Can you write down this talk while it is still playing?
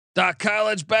The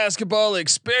College Basketball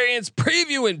Experience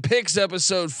Preview and Picks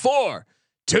episode 4,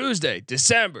 Tuesday,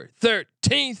 December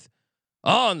 13th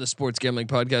on the Sports Gambling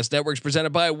Podcast Networks, presented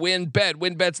by WynnBET.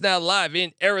 WynnBET's now live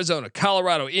in Arizona,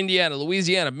 Colorado, Indiana,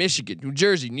 Louisiana, Michigan, New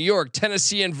Jersey, New York,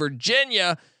 Tennessee, and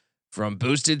Virginia. From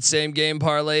boosted same game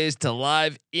parlays to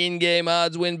live in-game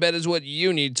odds, WynnBET is what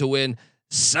you need to win.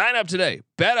 Sign up today.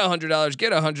 Bet $100.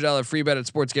 Get $100 free bet at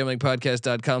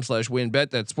sportsgamblingpodcast.com/WynnBET.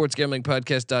 That's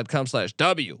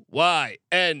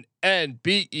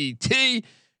sportsgamblingpodcast.com/WYNNBET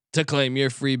to claim your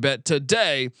free bet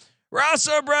today. We're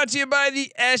also brought to you by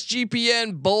the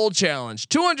SGPN Bowl Challenge.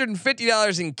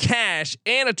 $250 in cash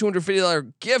and a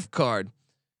 $250 gift card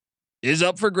is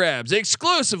up for grabs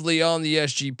exclusively on the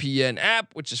SGPN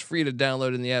app, which is free to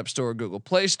download in the App Store or Google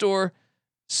Play Store.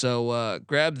 So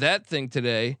grab that thing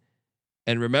today.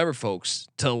 And remember, folks,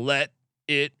 to let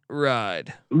it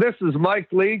ride. This is Mike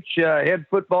Leach, head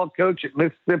football coach at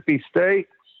Mississippi State,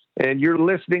 and you're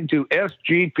listening to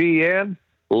SGPN.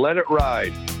 Let it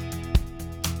ride.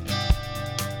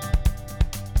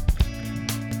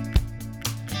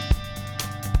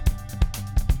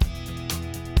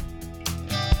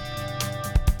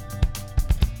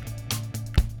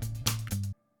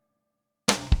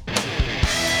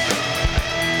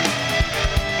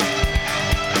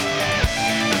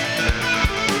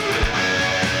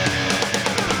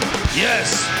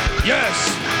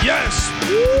 Yes.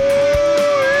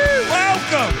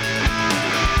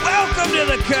 Welcome to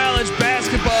the College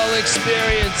Basketball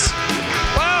Experience.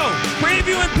 Wow,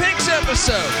 preview and picks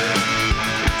episode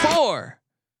 4.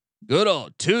 Good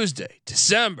old Tuesday,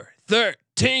 December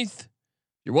 13th.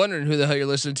 You're wondering who the hell you're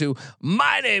listening to.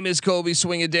 My name is Colby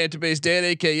Swinging Database Dan,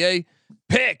 aka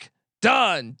Pick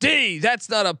Dundee. That's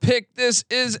not a pick. This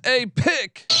is a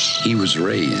pick. He was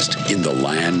raised in the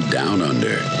land down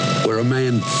under, where a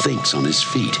man thinks on his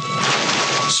feet,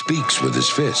 speaks with his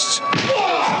fists,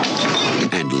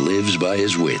 and lives by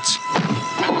his wits.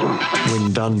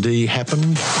 When Dundee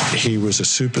happened, he was a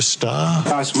superstar.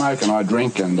 I smoke and I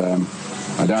drink and I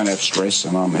don't have stress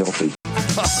and I'm healthy.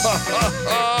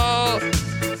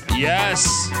 Yes.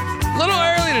 A little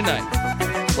early tonight.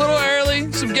 A little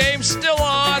early. Some games still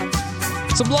on.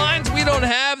 Some lines we don't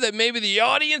have that maybe the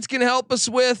audience can help us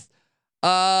with.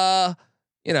 We'll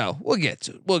get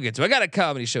to it. I got a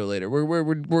comedy show later.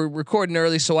 We're recording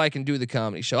early so I can do the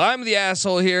comedy show. I'm the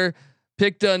asshole here.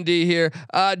 Pick Dundee here.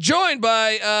 Joined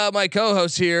by my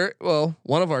co-host here. Well,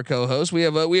 one of our co-hosts. We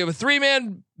have a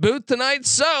 3-man booth tonight.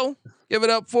 So give it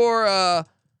up for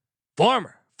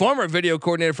former video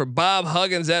coordinator for Bob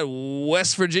Huggins at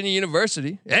West Virginia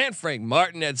University and Frank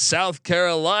Martin at South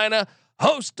Carolina.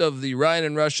 Host of the Ryan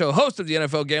and Rush Show, host of the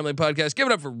NFL Gambling Podcast. Give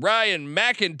it up for Ryan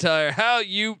McIntyre. How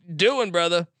you doing,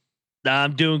 brother?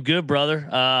 I'm doing good, brother.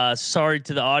 Sorry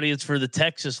to the audience for the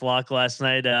Texas lock last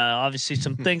night. Obviously,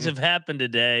 some things have happened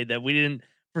today that we didn't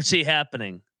foresee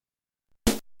happening.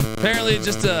 Apparently,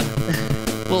 just a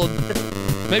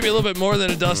maybe a little bit more than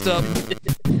a dust up.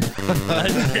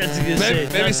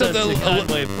 maybe something a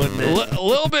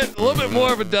little bit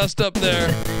more of a dust up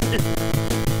there.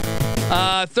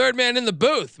 Third man in the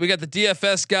booth. We got the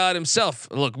DFS god himself.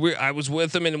 Look, I was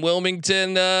with him in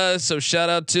Wilmington, so shout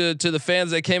out to the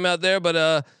fans that came out there.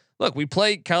 But look, we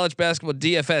play college basketball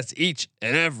DFS each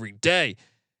and every day,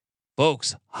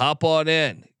 folks. Hop on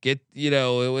in.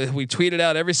 We tweet it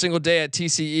out every single day at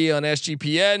TCE on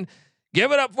SGPN.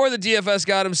 Give it up for the DFS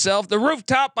god himself, the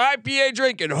rooftop IPA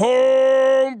drinking,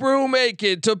 homebrew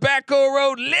making, Tobacco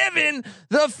Road living,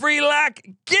 the free lock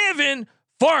giving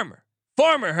former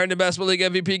Herndon Basketball League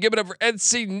MVP. Give it up for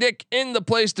NC Nick in the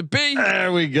place to be.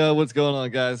 There we go. What's going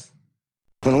on, guys?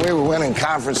 When we were winning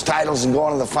conference titles and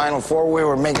going to the Final Four, we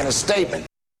were making a statement.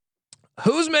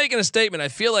 Who's making a statement? I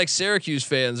feel like Syracuse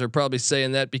fans are probably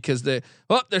saying that because they're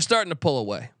starting to pull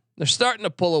away.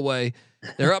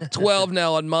 They're up 12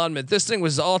 now on Monmouth. This thing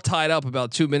was all tied up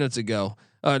about 2 minutes ago.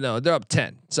 No, they're up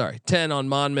 10. Sorry, 10 on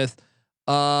Monmouth.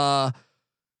 I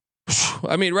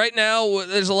mean, right now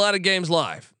there's a lot of games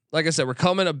live. Like I said, we're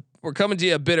coming to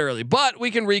you a bit early, but we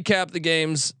can recap the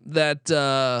games that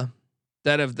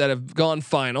have gone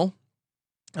final.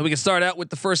 And we can start out with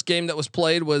the first game that was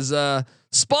played was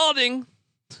Spalding.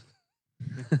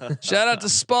 Shout out to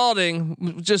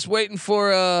Spalding. Just waiting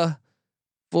for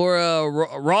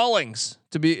Rawlings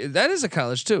to be. That is a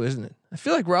college too, isn't it? I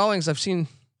feel like Rawlings I've seen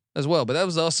as well, but that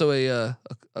was also a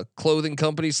clothing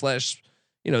company /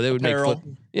 they would Apparel.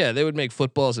 they would make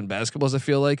footballs and basketballs. I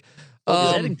feel like.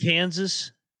 Is that in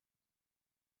Kansas?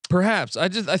 Perhaps. I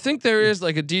think there is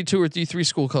like a D2 or D3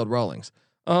 school called Rawlings.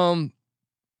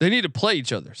 They need to play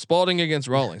each other. Spalding against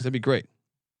Rawlings. That'd be great.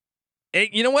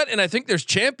 You know what? And I think there's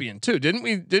Champion too. Didn't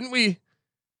we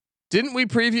Didn't we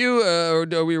preview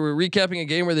or we were recapping a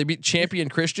game where they beat Champion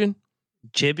Christian?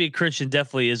 Champion Christian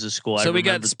definitely is a school. So we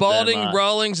got Spalding,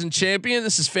 Rawlings, and Champion.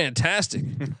 This is fantastic.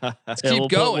 Let's keep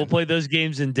going. We'll play those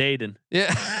games in Dayton.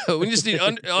 Yeah, we just need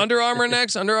Under Armour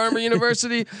next. Under Armour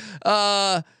University.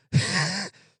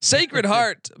 Sacred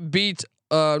Heart beat.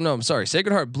 No, I'm sorry.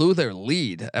 Sacred Heart blew their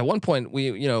lead at one point.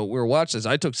 We were watching this.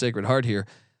 I took Sacred Heart here.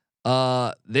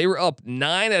 They were up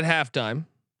 9 at halftime.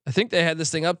 I think they had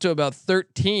this thing up to about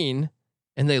 13,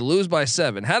 and they lose by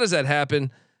 7. How does that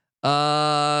happen?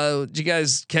 Did you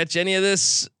guys catch any of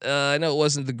this? I know it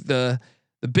wasn't the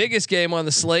biggest game on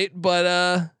the slate,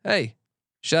 but hey,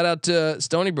 shout out to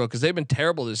Stony Brook because they've been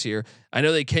terrible this year. I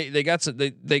know they got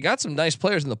some nice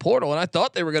players in the portal, and I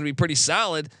thought they were going to be pretty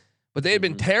solid, but they had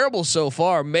been terrible so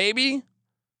far. Maybe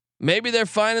they're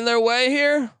finding their way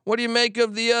here. What do you make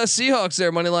of the Seahawks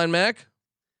there, Moneyline Mac?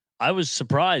 I was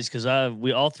surprised because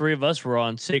all three of us were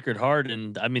on Sacred Heart,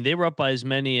 and I mean they were up by as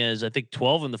many as I think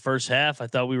 12 in the first half. I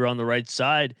thought we were on the right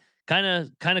side. Kind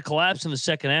of collapsed in the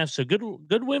second half. So good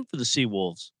win for the Sea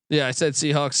Wolves. Yeah, I said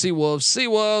Seahawks, Sea Wolves,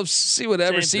 Sea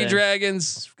whatever, Sea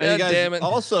Dragons. God damn it!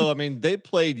 Also, I mean they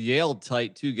played Yale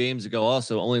tight 2 games ago.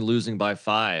 Also, only losing by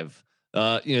 5.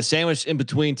 Sandwiched in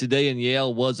between today and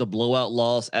Yale was a blowout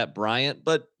loss at Bryant,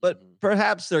 but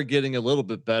perhaps they're getting a little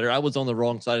bit better. I was on the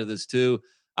wrong side of this too.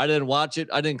 I didn't watch it.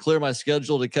 I didn't clear my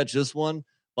schedule to catch this one,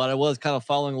 but I was kind of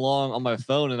following along on my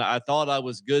phone, and I thought I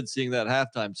was good seeing that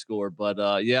halftime score. But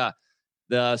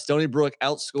the Stony Brook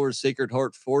outscored Sacred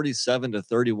Heart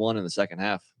 47-31 in the second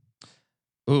half.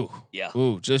 Ooh,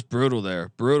 just brutal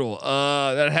there, brutal.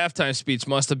 That halftime speech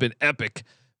must have been epic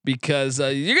because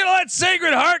you're gonna let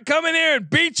Sacred Heart come in here and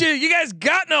beat you. You guys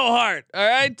got no heart, all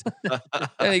right?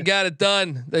 And he got it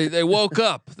done. They woke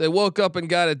up. They woke up and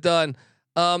got it done.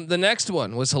 The next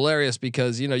one was hilarious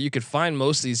because you could find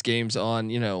most of these games on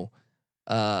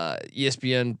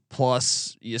ESPN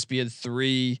Plus,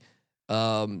 ESPN3.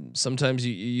 Sometimes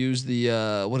you use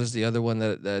the what is the other one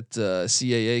that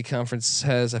CAA conference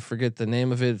has? I forget the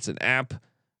name of it. It's an app,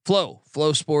 Flow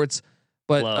Sports.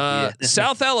 But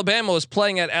South Alabama was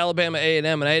playing at Alabama A&M,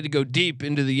 and I had to go deep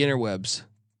into the interwebs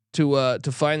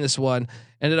to find this one.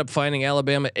 Ended up finding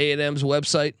Alabama A&M's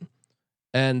website.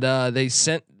 And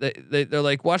they're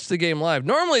like, watch the game live.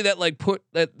 Normally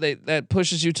that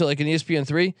pushes you to like an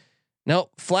ESPN3. No,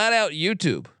 flat out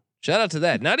YouTube. Shout out to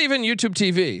that. Not even YouTube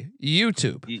TV,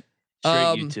 YouTube. Straight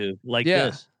YouTube like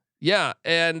this. Yeah.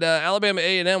 And Alabama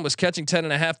A&M was catching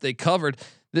 10.5. They covered.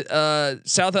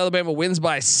 South Alabama wins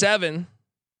by 7.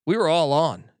 We were all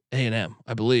on A&M,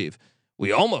 I believe.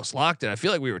 We almost locked it. I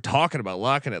feel like we were talking about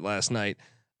locking it last night.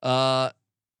 South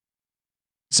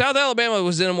Alabama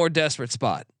was in a more desperate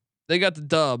spot. They got the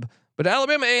dub, but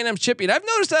Alabama A&M's chippy. And I've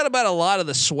noticed that about a lot of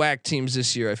the SWAC teams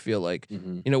this year. I feel like,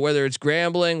 whether it's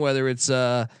Grambling, whether it's,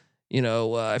 I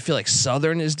feel like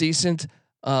Southern is decent.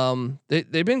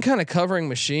 They've been kind of covering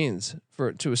machines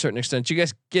to a certain extent. You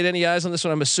guys get any eyes on this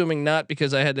one? I'm assuming not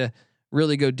because I had to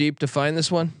really go deep to find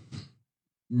this one.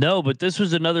 No, but this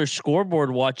was another scoreboard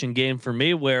watching game for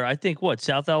me where I think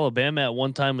South Alabama at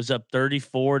one time was up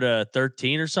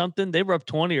 34-13 or something. They were up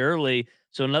 20 early.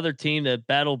 So another team that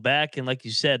battled back. And like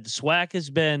you said, the SWAC has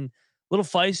been a little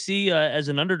feisty as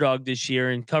an underdog this year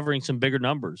and covering some bigger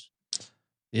numbers.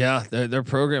 Yeah. Their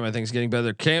program, I think, is getting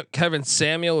better. Kevin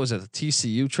Samuel was at the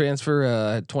TCU transfer,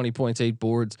 had 20 points, 8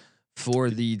 boards for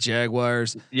the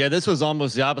Jaguars. Yeah, this was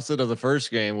almost the opposite of the first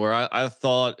game where I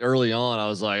thought early on, I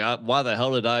was like, why the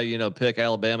hell did I, pick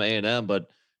Alabama A&M? But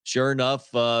sure enough,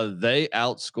 they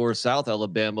outscore South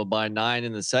Alabama by 9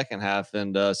 in the second half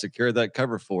and secured that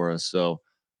cover for us. So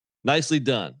nicely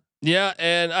done. Yeah.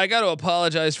 And I got to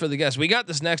apologize for the guess. We got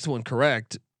this next one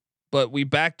correct, but we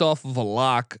backed off of a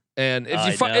lock. And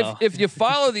if you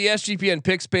follow the SGPN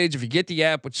picks page, if you get the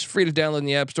app, which is free to download in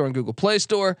the App Store and Google Play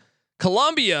Store,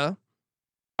 Columbia,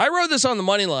 I rode this on the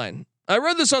money line.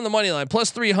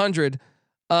 Plus 300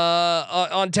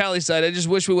 on tally side. I just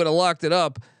wish we would have locked it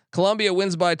up. Columbia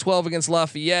wins by 12 against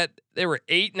Lafayette. They were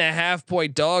 8.5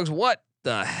 point dogs. What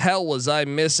the hell was I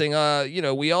missing?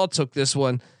 We all took this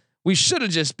one. We should have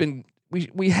just been.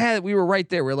 We were right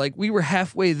there. We were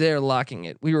halfway there locking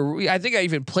it. I think I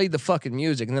even played the fucking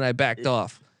music and then I backed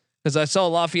off because I saw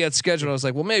Lafayette's schedule. And I was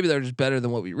like, well, maybe they're just better than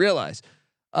what we realized.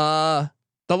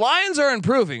 The Lions are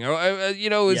improving.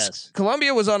 Yes.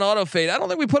 Columbia was on auto fade. I don't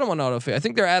think we put them on auto fade. I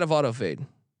think they're out of auto fade.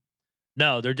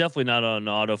 No, they're definitely not on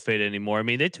auto fade anymore. I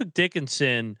mean, they took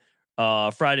Dickinson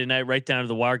Friday night right down to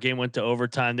the wire. Game went to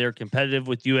overtime. They were competitive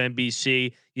with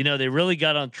UMBC. They really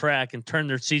got on track and turned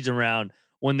their season around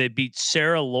when they beat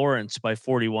Sarah Lawrence by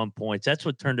 41 points. That's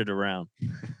what turned it around.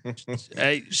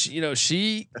 Hey,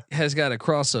 she has got a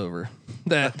crossover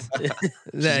that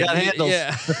got handles.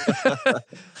 Yeah.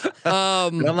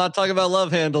 I'm not talking about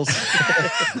love handles.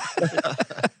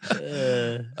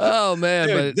 Oh man,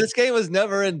 Dude, but this game was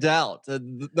never in doubt.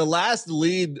 The last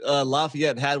lead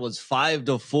Lafayette had was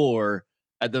 5-4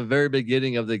 at the very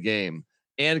beginning of the game,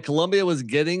 and Columbia was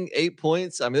getting 8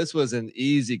 points. I mean, this was an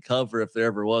easy cover if there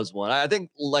ever was one. I think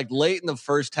like late in the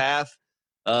first half,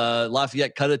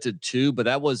 Lafayette cut it to 2, but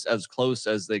that was as close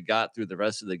as they got through the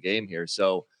rest of the game here.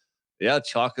 So, yeah,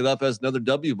 chalk it up as another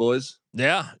W, boys.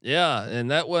 yeah,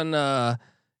 and that one.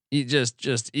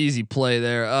 Just easy play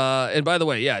there. And by the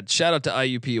way, yeah, shout out to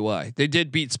IUPUI. They did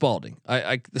beat Spalding.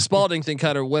 The Spalding thing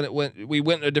kind of we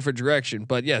went in a different direction,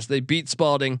 but yes, they beat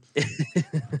Spalding.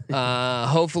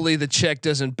 Hopefully the check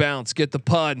doesn't bounce. Get the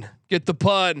pun.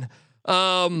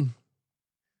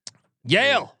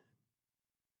 Yale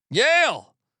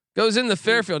goes into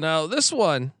Fairfield. Now this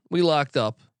one we locked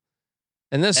up,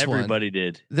 and everybody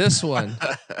did. This one,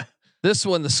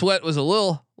 the sweat was a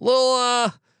little.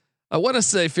 I want to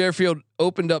say Fairfield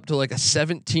opened up to like a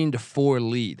 17-4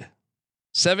 lead.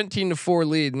 17-4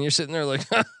 lead, and you're sitting there like,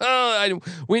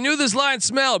 we knew this line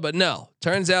smelled, but no.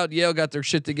 Turns out Yale got their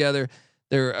shit together.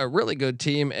 They're a really good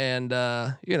team, and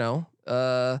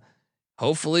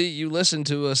hopefully you listen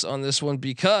to us on this one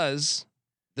because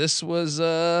this was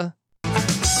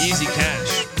easy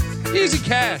cash. Easy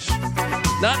cash.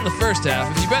 Not in the first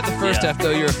half. If you bet the first half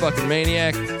though, you're a fucking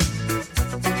maniac.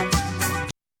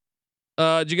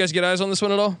 Did you guys get eyes on this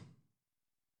one at all?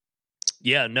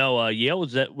 Yeah, no. Yale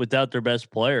was without their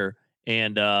best player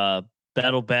and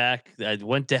battled back. I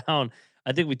went down.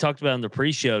 I think we talked about in the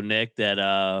pre-show, Nick,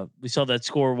 that we saw that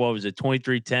score. What was it,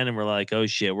 23-10, and we're like, oh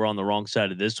shit, we're on the wrong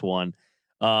side of this one.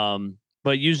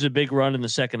 But used a big run in the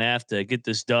second half to get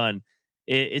this done.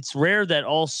 It's rare that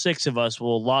all 6 of us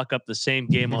will lock up the same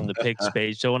game on the picks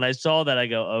page. So when I saw that, I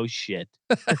go, "Oh shit!"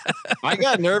 I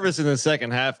got nervous in the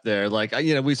second half there. Like,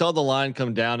 we saw the line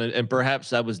come down, and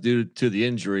perhaps that was due to the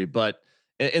injury. But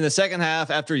in the second half,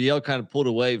 after Yale kind of pulled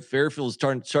away, Fairfield was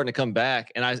starting to come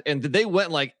back, and they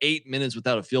went like 8 minutes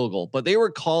without a field goal. But they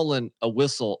were calling a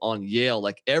whistle on Yale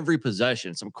like every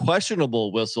possession, some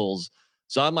questionable whistles.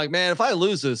 So I'm like, man, if I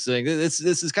lose this thing, this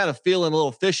is kind of feeling a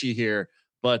little fishy here.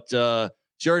 But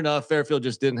sure enough, Fairfield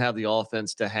just didn't have the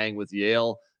offense to hang with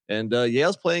Yale, and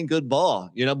Yale's playing good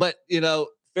ball, But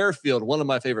Fairfield, one of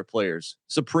my favorite players,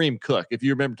 Supreme Cook. If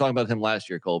you remember talking about him last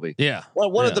year, Colby. Yeah,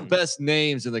 one of the best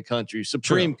names in the country,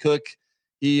 Supreme Cook.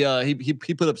 He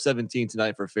put up 17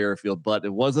 tonight for Fairfield, but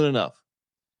it wasn't enough.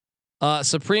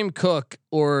 Supreme Cook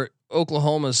or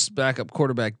Oklahoma's backup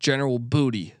quarterback, General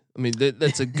Booty. I mean,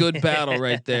 that's a good battle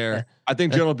right there. I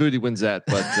think General Booty wins that,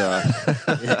 but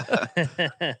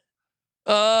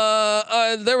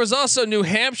there was also New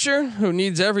Hampshire, who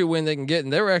needs every win they can get,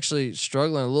 and they were actually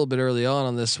struggling a little bit early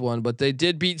on this one, but they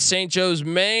did beat St. Joe's,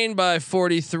 Maine by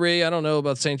 43. I don't know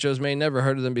about St. Joe's, Maine, never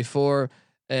heard of them before,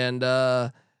 and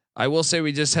I will say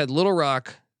we just had Little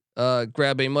Rock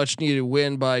grab a much needed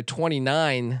win by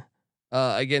 29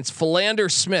 against Philander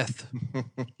Smith.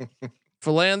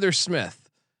 Philander Smith.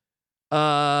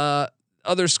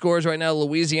 Other scores right now: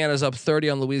 Louisiana's up 30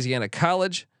 on Louisiana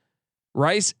College.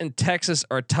 Rice and Texas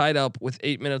are tied up with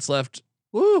 8 minutes left.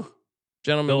 Woo,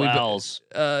 gentlemen! Go Owls.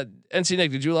 NC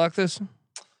Nick, did you lock this?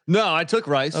 No, I took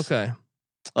Rice. Okay.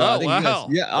 I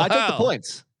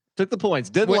took the points.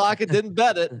 Didn't lock it. Didn't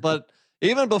bet it. But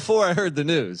even before I heard the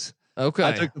news, okay,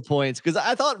 I took the points because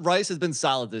I thought Rice has been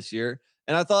solid this year,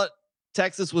 and I thought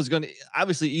Texas was going to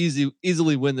obviously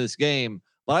easily win this game.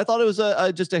 But I thought it was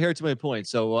just a hair too many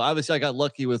points. So obviously I got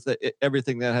lucky with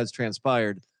everything that has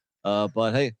transpired.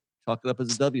 But hey, chalk it up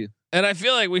as a W. And I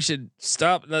feel like we should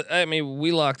stop. I mean,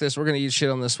 we locked this. We're going to eat shit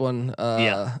on this one.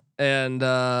 But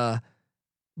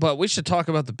we should talk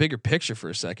about the bigger picture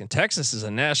for a second. Texas is a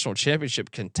national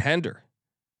championship contender.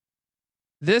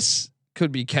 This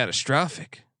could be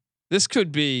catastrophic. This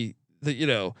could be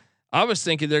I was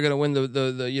thinking they're going to win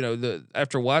the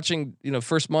after watching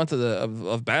first month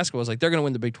of basketball, I was like they're going to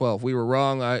win the Big 12. We were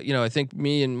wrong. I think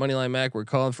me and Moneyline Mac were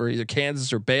calling for either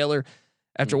Kansas or Baylor.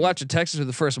 After watching Texas for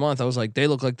the first month, I was like they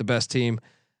look like the best team.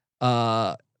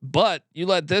 But you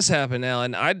let this happen now,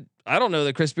 and I don't know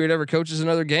that Chris Beard ever coaches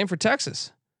another game for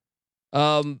Texas.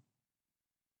 What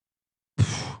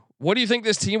do you think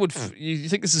this team would? You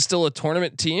think this is still a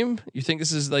tournament team? You think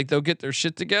this is like they'll get their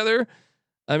shit together?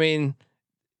 I mean.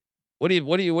 What do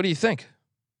you think?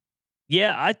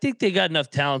 Yeah, I think they got enough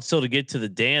talent still to get to the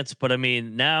dance, but I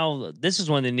mean, now this is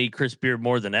when they need Chris Beard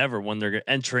more than ever when they're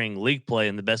entering league play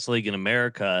in the best league in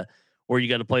America, or you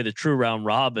got to play the true round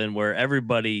robin where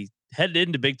everybody headed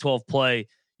into Big 12 play.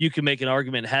 You can make an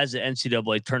argument has an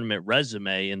NCAA tournament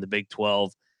resume in the Big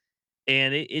 12.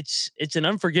 And it's an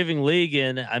unforgiving league.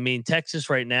 And I mean, Texas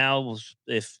right now,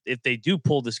 if they do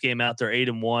pull this game out, they're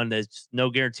 8-1. There's no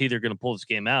guarantee they're going to pull this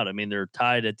game out. I mean, they're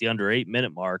tied at the under 8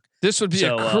 minute mark. This would be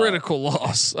a critical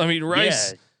loss. I mean,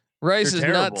 Rice is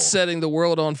terrible. not setting the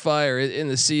world on fire in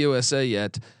the CUSA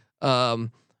yet.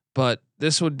 But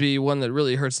this would be one that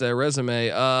really hurts their resume.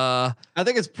 I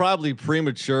think it's probably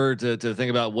premature to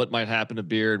think about what might happen to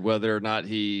Beard, whether or not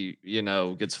he,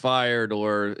 gets fired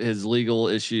or his legal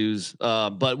issues.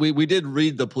 But we did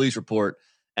read the police report,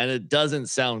 and it doesn't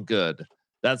sound good.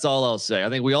 That's all I'll say. I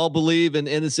think we all believe in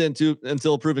innocent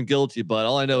until proven guilty, but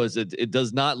all I know is it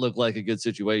does not look like a good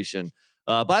situation.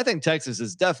 But I think Texas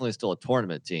is definitely still a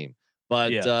tournament team.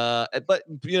 But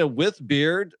with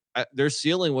Beard, their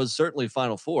ceiling was certainly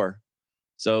Final Four.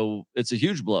 So it's a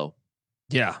huge blow.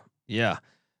 Yeah.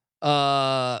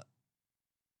 I'm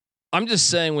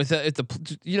just saying with that,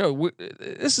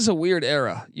 this is a weird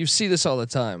era. You see this all the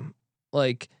time.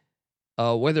 Like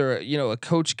whether, a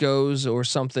coach goes or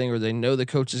something, or they know the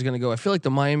coach is going to go. I feel like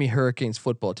the Miami Hurricanes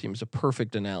football team is a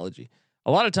perfect analogy.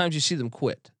 A lot of times you see them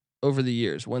quit over the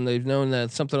years when they've known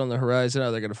that something on the horizon,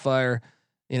 they're going to fire,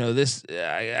 this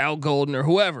Al Golden or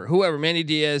whoever, Manny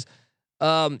Diaz.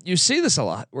 You see this a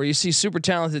lot where you see super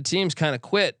talented teams kind of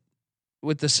quit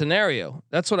with the scenario.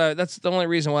 That's the only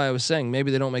reason why I was saying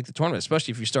maybe they don't make the tournament,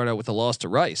 especially if you start out with a loss to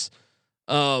Rice.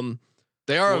 They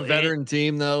are a veteran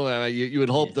team though. You would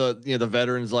hope the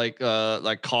veterans like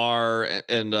Carr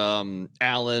and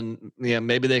Allen,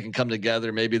 maybe they can come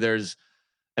together. Maybe there's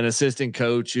an assistant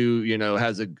coach who,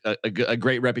 has a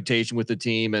great reputation with the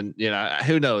team, and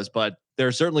who knows, but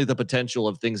there's certainly the potential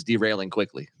of things derailing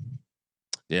quickly.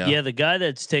 Yeah. The guy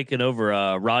that's taken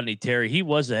over, Rodney Terry, he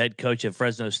was the head coach at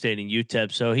Fresno State and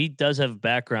UTEP, so he does have a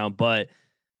background. But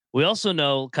we also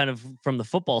know, kind of from the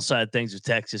football side of things with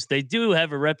Texas, they do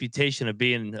have a reputation of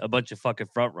being a bunch of fucking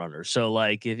front runners. So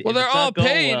like, if they're all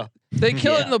paid, they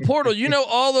kill it in the portal.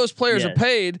 All those players are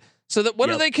paid. So that what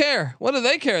do they care? What do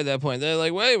they care at that point? They're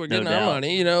like, wait, we're getting our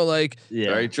money.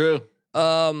 Very true.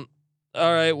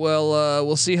 All right. Well,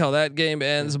 we'll see how that game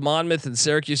ends. Monmouth and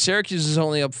Syracuse. Syracuse is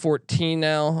only up 14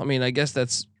 now. I mean, I guess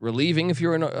that's relieving if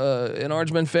you're an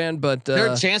Argeman fan, but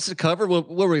there a chance to cover. What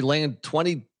were we laying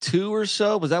 22 or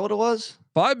so? Was that what it was?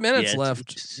 5 minutes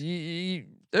left.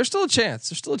 There's still a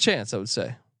chance. I would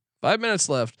say 5 minutes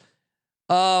left.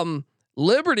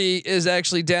 Liberty is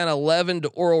actually down 11 to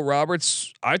Oral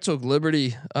Roberts. I took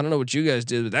Liberty. I don't know what you guys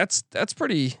did, but that's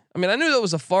pretty. I mean, I knew that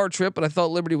was a far trip, but I thought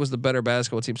Liberty was the better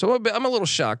basketball team. So I'm a little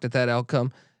shocked at that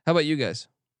outcome. How about you guys,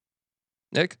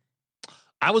 Nick?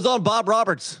 I was on Bob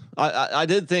Roberts. I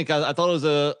did think I thought it was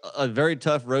a very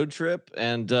tough road trip,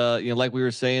 and like we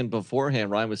were saying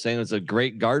beforehand, Ryan was saying it was a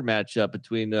great guard matchup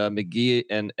between McGee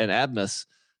and Abmas.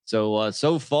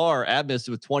 So far, Abmas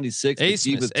with 26,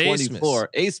 McGee with 24.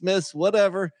 Asmus,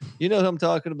 whatever. You know who I'm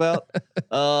talking about.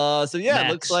 Max. It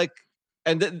looks like,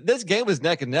 and this game was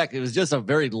neck and neck. It was just a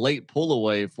very late pull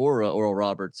away for Oral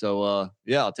Roberts. So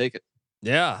I'll take it.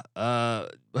 Yeah. How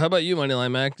about you,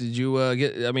 Moneyline Mac? Did you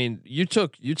get? I mean, you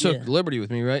took Liberty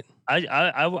with me, right?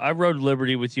 I rode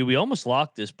Liberty with you. We almost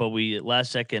locked this, but we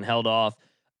last second held off.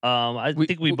 I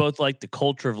think we both like the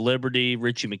culture of Liberty.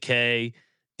 Richie McKay.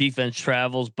 Defense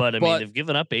travels, but they've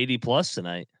given up 80+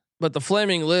 tonight. But the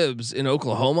Flaming Libs in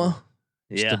Oklahoma,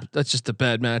 that's just a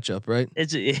bad matchup, right?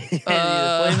 It's the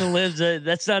Flaming Libs.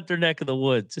 That's not their neck of the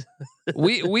woods.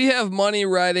 we have money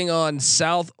riding on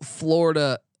South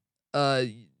Florida,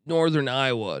 Northern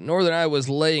Iowa. Northern Iowa is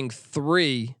laying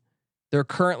 3. They're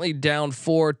currently down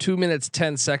 4. 2 minutes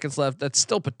 10 seconds left. That's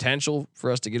still potential for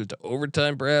us to get it to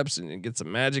overtime, perhaps, and get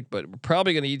some magic. But we're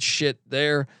probably going to eat shit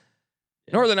there.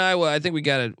 Northern Iowa, I think we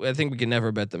can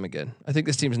never bet them again. I think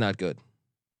this team's not good.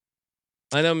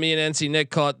 I know me and NC Nick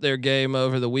caught their game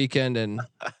over the weekend, and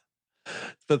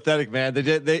it's pathetic, man.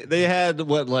 They had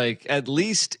at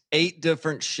least 8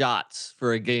 different shots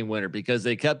for a game winner because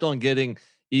they kept on getting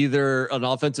either an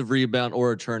offensive rebound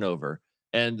or a turnover,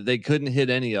 and they couldn't hit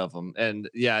any of them. And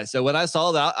so when I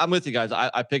saw that, I'm with you guys.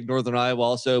 I picked Northern Iowa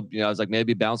also. I was like,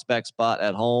 maybe bounce back spot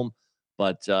at home.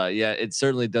 But it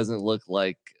certainly doesn't look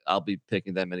like I'll be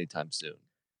picking them anytime soon.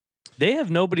 They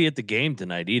have nobody at the game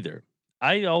tonight either.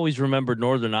 I always remembered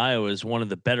Northern Iowa as one of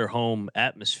the better home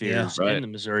atmospheres in the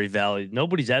Missouri Valley.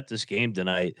 Nobody's at this game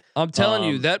tonight. I'm telling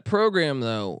you, that program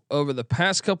though, over the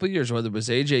past couple of years, whether it was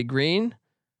AJ Green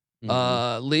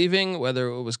leaving, whether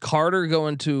it was Carter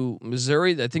going to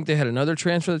Missouri, I think they had another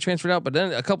transfer that transferred out. But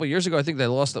then a couple of years ago, I think they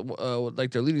lost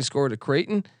their leading scorer to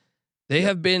Creighton. They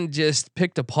have been just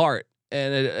picked apart.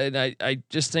 and I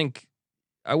just think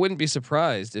I wouldn't be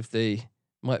surprised if they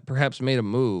might perhaps made a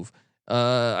move.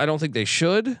 I don't think they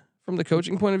should from the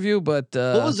coaching point of view, but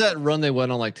what was that run they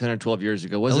went on like 10 or 12 years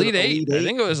ago? Was Elite it Eight? I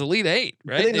think it was Elite Eight,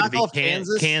 right? Did they knock beat off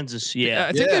Kansas? Kansas, yeah.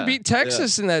 I think they beat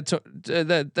Texas in that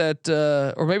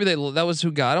or maybe that was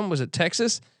who got them. Was it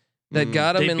Texas that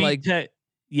got them in like?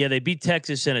 They beat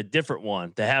Texas in a different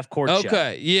one, the half court shot.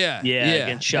 Okay, yeah,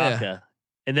 against Shaka,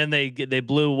 and then they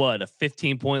blew a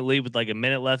 15-point lead with like a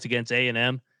minute left against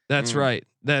A&M. That's right.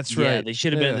 That's right. Yeah, they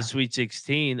should have been in the Sweet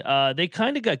 16. They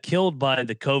kind of got killed by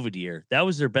the COVID year. That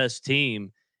was their best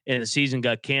team, and the season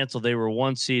got canceled. They were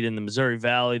 1 seed in the Missouri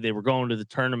Valley. They were going to the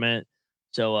tournament.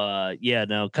 So,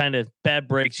 kind of bad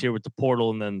breaks here with the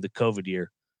portal and then the COVID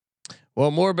year.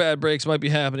 Well, more bad breaks might be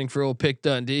happening for old Pick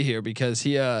Dundee here because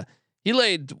he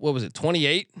laid, what was it,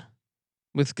 28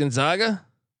 with Gonzaga?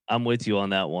 I'm with you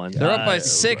on that one. They're up by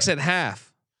 6 at half.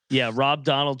 Yeah, Rob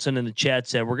Donaldson in the chat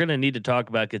said we're going to need to talk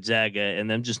about Gonzaga and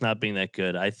them just not being that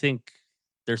good. I think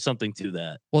there's something to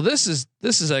that. Well, this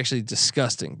is actually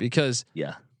disgusting because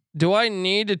do I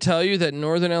need to tell you that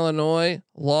Northern Illinois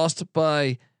lost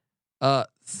by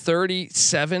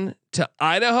 37 to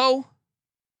Idaho?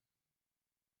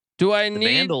 Do I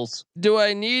need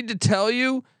to tell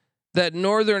you that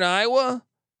Northern Iowa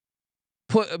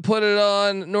put it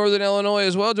on Northern Illinois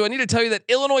as well? Do I need to tell you that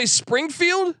Illinois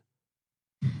Springfield,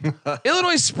 a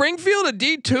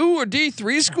D2 or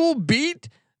D3 school, beat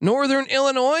Northern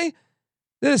Illinois?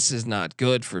 This is not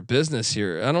good for business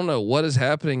here. I don't know what is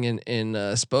happening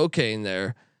in Spokane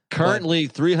there. Currently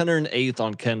 308th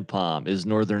on Ken Palm is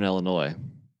Northern Illinois.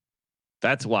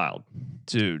 That's wild,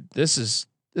 dude. This.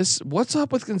 What's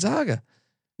up with Gonzaga?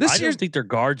 I don't think their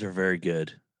guards are very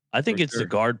good. I think it's the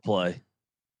guard play.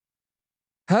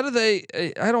 How do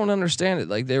they? I don't understand it.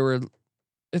 Like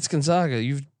it's Gonzaga.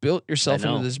 You've built yourself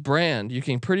into this brand. You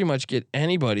can pretty much get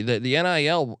anybody. The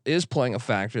NIL is playing a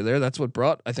factor there. That's what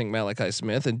brought, I think, Malachi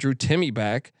Smith and Drew Timme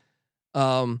back.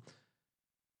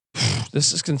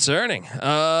 This is concerning.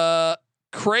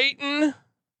 Creighton,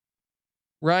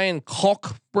 Ryan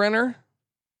Kalkbrenner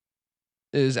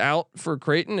is out for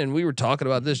Creighton, and we were talking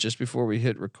about this just before we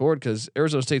hit record because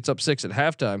Arizona State's up 6 at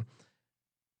halftime.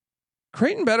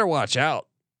 Creighton better watch out.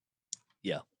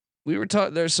 Yeah. We were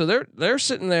talking there, so they're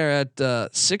sitting there at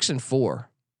 6-4.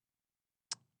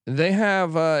 They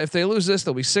have if they lose this,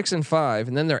 they'll be 6-5,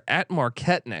 and then they're at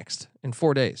Marquette next in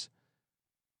 4 days.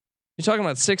 You're talking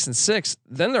about 6-6.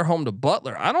 Then they're home to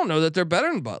Butler. I don't know that they're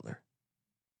better than Butler.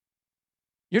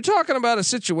 You're talking about a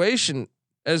situation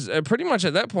as pretty much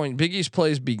at that point, Big East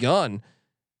play's begun.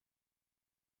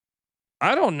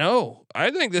 I don't know.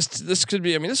 I think this could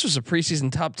be. I mean, this was a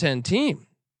preseason top 10 team.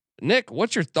 Nick,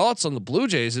 what's your thoughts on the Blue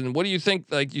Jays, and what do you think?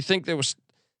 Like, you think they will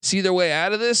see their way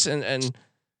out of this, and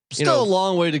still a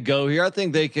long way to go here. I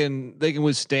think they can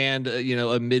withstand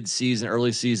a mid-season,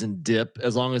 early season dip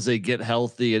as long as they get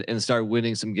healthy and start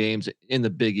winning some games in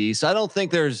the Big East. I don't think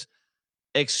there's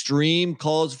extreme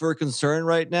cause for concern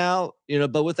right now,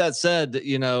 but with that said,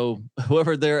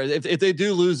 whoever if they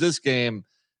do lose this game,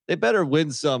 they better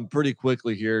win some pretty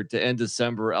quickly here to end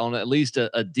December on at least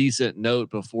a decent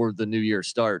note before the new year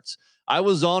starts. I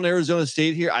was on Arizona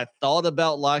State here. I thought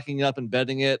about locking up and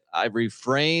betting it. I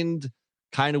refrained,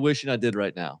 kind of wishing I did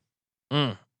right now.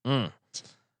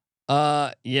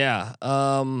 Yeah.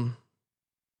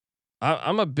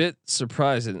 I'm a bit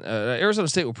surprised. Arizona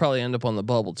State will probably end up on the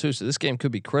bubble too, so this game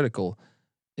could be critical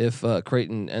if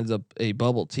Creighton ends up a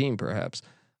bubble team, perhaps.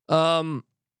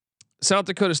 South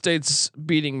Dakota State's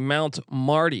beating Mount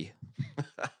Marty.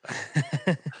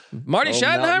 Marty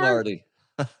Schottenheimer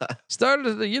started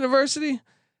at the university.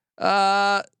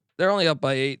 They're only up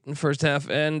by 8 in the first half,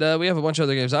 and we have a bunch of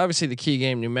other games. Obviously, the key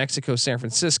game: New Mexico, San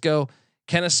Francisco.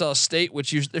 Kennesaw State,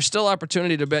 which there's still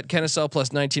opportunity to bet Kennesaw plus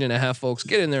 19.5, folks.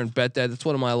 Get in there and bet that. That's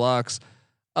one of my locks.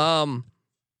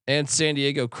 And San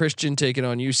Diego Christian taking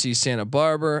on UC Santa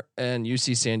Barbara, and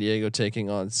UC San Diego taking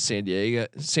on San Diego.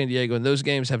 And those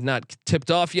games have not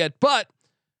tipped off yet, but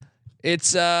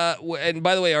it's and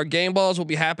by the way, our game balls will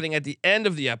be happening at the end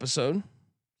of the episode,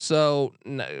 so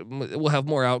we'll have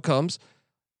more outcomes.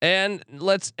 And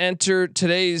let's enter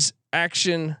today's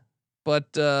action,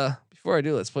 but before I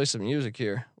do, let's play some music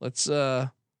here. Let's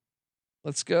go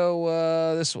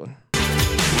this one. Well,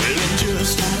 I'm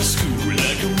just out of school,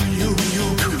 like a real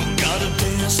cool. Gotta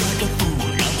dance like a fool.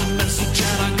 Got the message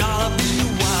and I gotta be a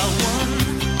wild one.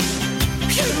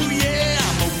 Phew, yeah,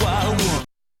 I'm a wild one.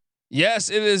 Yes,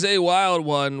 it is a wild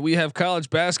one. We have college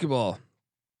basketball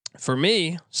for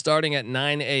me starting at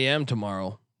 9 a.m.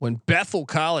 tomorrow when Bethel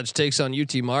College takes on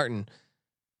UT Martin.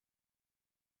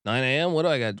 9 a.m. What do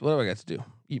I got to do?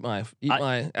 Eat my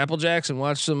Apple Jacks and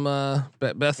watch some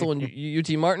Bethel and UT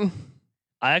Martin.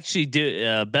 I actually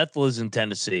do. Bethel is in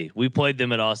Tennessee. We played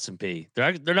them at Austin P.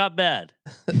 They're not bad.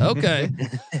 Okay.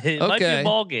 It might be a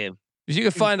ball game. If you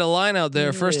can find a line out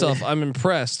there, first off, I'm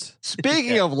impressed.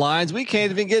 Speaking of lines, we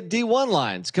can't even get D1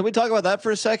 lines. Can we talk about that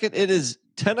for a second? It is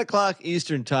 10 o'clock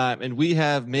Eastern time, and we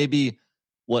have maybe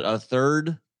a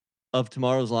third of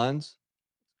tomorrow's lines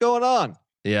going on.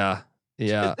 Yeah.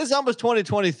 This is almost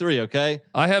 2023. Okay.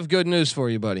 I have good news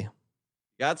for you, buddy.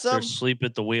 Got some? They're asleep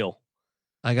at the wheel.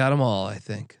 I got them all, I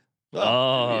think.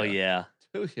 Oh yeah.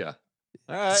 Oh yeah.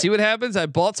 All right. See what happens? I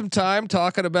bought some time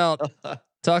talking about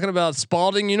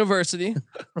Spalding University,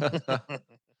 and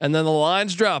then the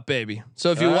lines drop, baby.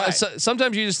 So if you want,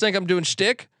 sometimes you just think I'm doing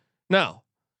shtick. No,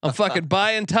 I'm fucking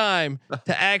buying time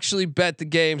to actually bet the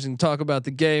games and talk about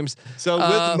the games. So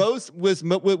with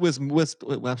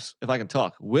if I can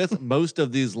talk with most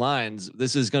of these lines,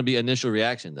 this is going to be initial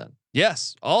reaction then.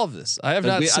 Yes, all of this. I have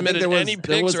not submitted any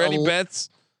picks or any bets.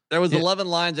 There was 11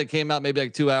 lines that came out maybe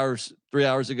like 3 hours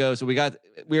ago. So we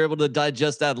were able to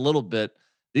digest that a little bit.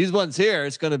 These ones here,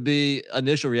 it's going to be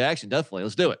initial reaction. Definitely.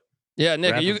 Let's do it. Yeah,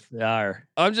 Nick,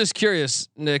 I'm just curious,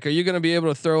 Nick, are you going to be able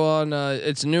to throw on,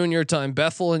 it's noon your time,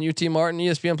 Bethel and UT Martin,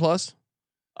 ESPN Plus?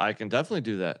 I can definitely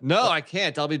do that. No, I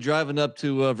can't. I'll be driving up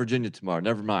to Virginia tomorrow.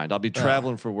 Never mind. I'll be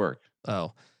traveling for work. Oh,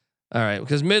 all right.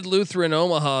 Because Mid Lutheran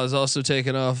Omaha is also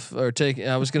taking off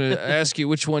I was going to ask you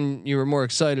which one you were more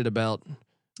excited about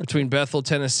between Bethel,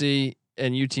 Tennessee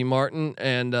and UT Martin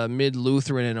and Mid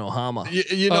Lutheran and Omaha.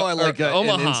 I like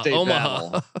an in-state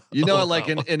battle. I like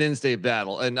an in-state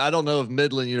battle, and I don't know if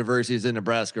Midland University is in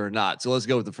Nebraska or not. So let's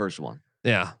go with the first one.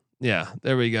 Yeah.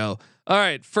 There we go. All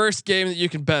right, first game that you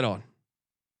can bet on.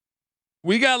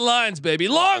 We got lines, baby.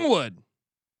 Longwood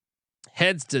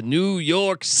heads to New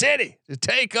York City to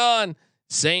take on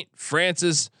St.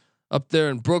 Francis up there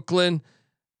in Brooklyn.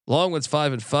 Longwood's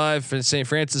 5-5. St.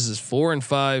 Francis is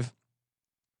 4-5.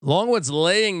 Longwood's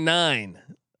laying 9.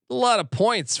 A lot of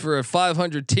points for a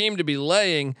 500 team to be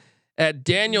laying at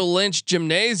Daniel Lynch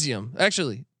Gymnasium.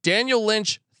 Actually, Daniel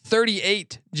Lynch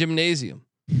 38 Gymnasium.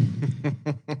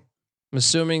 I'm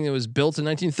assuming it was built in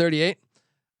 1938.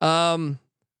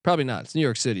 Probably not. It's New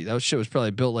York City. That shit was probably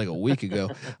built like a week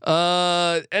ago.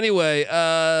 Anyway,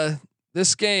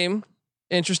 this game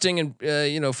interesting,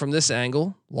 and from this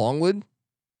angle, Longwood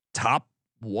top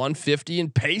 150 in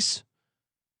pace.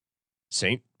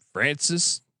 St.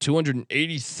 Francis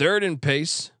 283rd in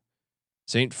pace.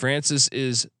 St. Francis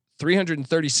is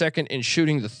 332nd in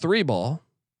shooting the 3 ball.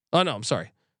 Oh no, I'm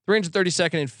sorry.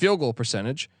 332nd in field goal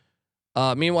percentage.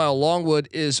 Meanwhile, Longwood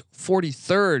is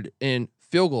 43rd in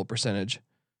field goal percentage.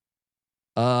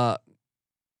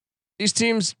 These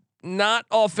teams not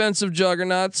offensive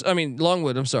juggernauts. I mean,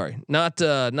 Longwood. I'm sorry, not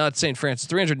St.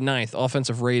 Francis. 309th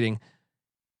offensive rating.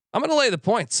 I'm going to lay the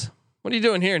points. What are you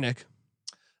doing here, Nick?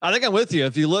 I think I'm with you.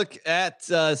 If you look at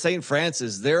St.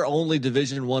 Francis, their only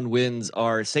Division I wins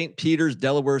are St. Peter's,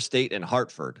 Delaware State, and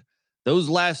Hartford. Those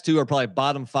last two are probably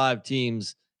bottom 5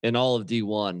 teams in all of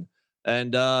D1.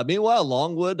 And meanwhile,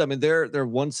 Longwood, I mean, they're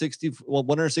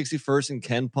 161st in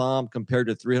KenPom compared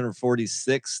to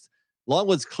 346th.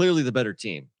 Longwood's clearly the better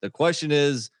team. The question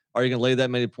is, are you going to lay that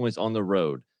many points on the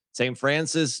road? St.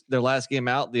 Francis, their last game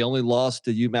out, they only lost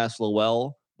to UMass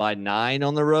Lowell by 9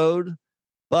 on the road.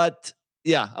 But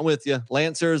yeah, I'm with you.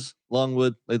 Lancers,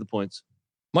 Longwood, lay the points.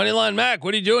 Moneyline Mac,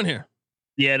 what are you doing here?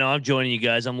 Yeah, no, I'm joining you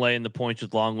guys. I'm laying the points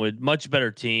with Longwood. Much better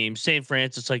team. St.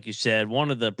 Francis, like you said, one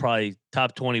of the probably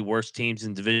top 20 worst teams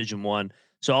in Division I.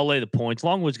 So I'll lay the points.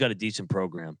 Longwood's got a decent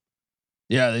program.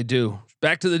 Yeah, they do.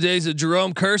 Back to the days of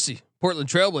Jerome Kersey, Portland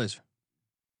Trailblazer.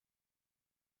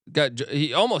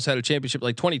 He almost had a championship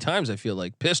like 20 times, I feel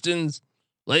like. Pistons,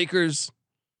 Lakers.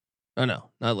 Oh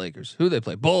no, not Lakers. Who they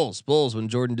play? Bulls when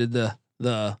Jordan did the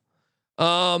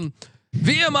VMI.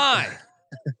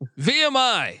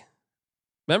 VMI.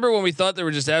 Remember when we thought they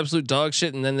were just absolute dog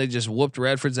shit and then they just whooped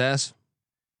Radford's ass?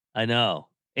 I know.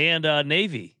 And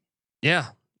Navy. Yeah.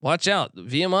 Watch out.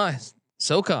 VMI.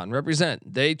 SoCon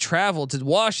represent. They travel to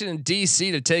Washington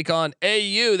D.C. to take on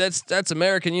AU. That's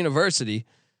American University.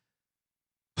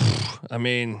 I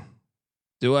mean,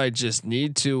 do I just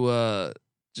need to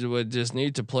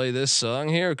play this song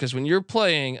here? Because when you're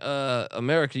playing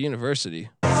American University,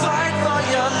 fight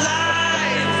for your life.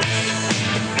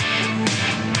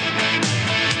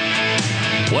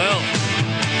 Well,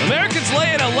 Americans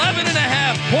laying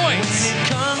 11.5 points. It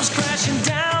comes crashing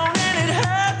down and it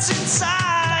hurts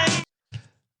inside.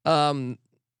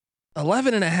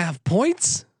 11.5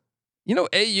 points. You know,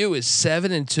 AU is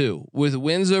 7-2 with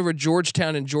wins over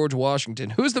Georgetown and George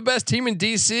Washington. Who's the best team in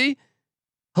DC?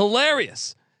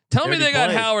 Hilarious. Tell me they got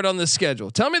played. Howard on the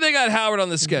schedule. Tell me they got Howard on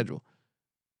the schedule.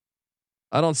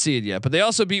 I don't see it yet, but they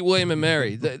also beat William and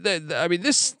Mary. I mean,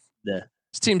 this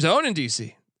team's owned in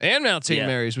DC and Mount St.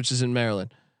 Mary's, which is in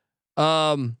Maryland.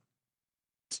 Oh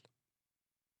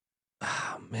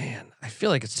man, I feel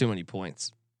like it's too many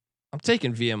points. I'm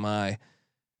taking VMI.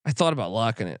 I thought about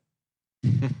locking it.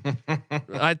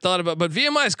 But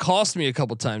VMI's cost me a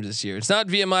couple times this year. It's not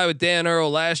VMI with Dan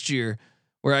Earl last year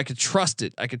where I could trust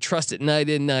it. I could trust it night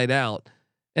in, night out.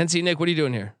 NC Nick, what are you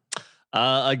doing here?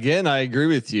 Again, I agree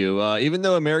with you. Even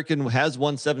though American has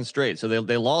won 7 straight, so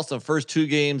they lost the first 2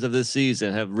 games of this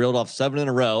season, have reeled off 7 in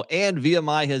a row, and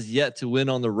VMI has yet to win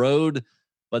on the road.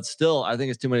 But still, I think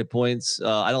it's too many points.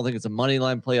 I don't think it's a money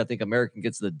line play. I think American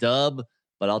gets the dub,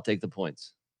 but I'll take the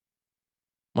points.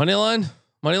 Money line,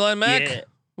 Mac. Yeah.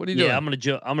 What are you doing? Yeah, I'm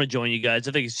gonna join you guys.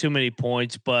 I think it's too many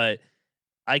points, but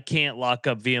I can't lock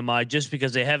up VMI just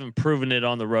because they haven't proven it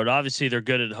on the road. Obviously, they're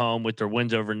good at home with their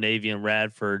wins over Navy and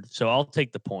Radford. So I'll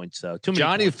take the points though. Too many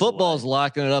Johnny points Football's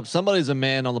locking it up. Somebody's a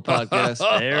man on the podcast.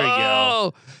 There we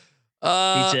go.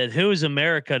 He said, "Who's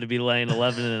America to be laying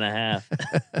 11 and a half?"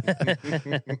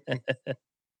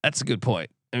 That's a good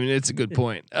point. I mean, it's a good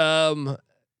point.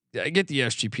 I get the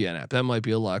SGPN app. That might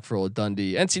be a lock for old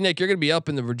Dundee. NC Nick, you're going to be up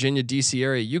in the Virginia DC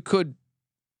area. You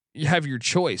have your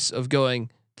choice of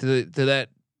going to that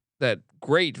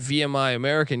great VMI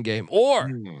American game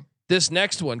or this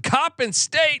next one. Coppin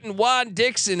State and Juan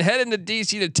Dixon heading to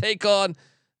DC to take on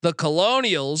the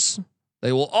Colonials.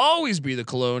 They will always be the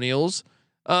Colonials.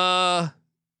 And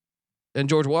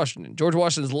George Washington. George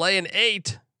Washington's laying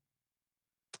 8.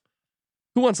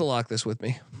 Who wants to lock this with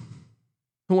me?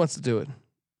 Who wants to do it?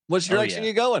 Which direction are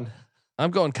you going?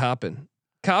 I'm going Coppin.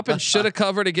 Coppin should have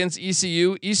covered against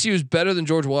ECU. ECU is better than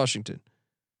George Washington.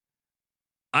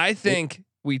 I think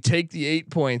we take the 8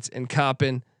 points in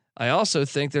Coppin. I also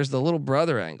think there's the little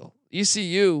brother angle.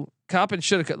 Coppin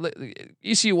should have.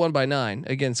 ECU won by 9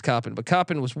 against Coppin, but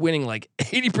Coppin was winning like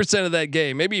 80% of that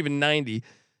game, maybe even 90.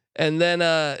 And then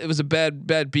it was a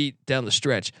bad beat down the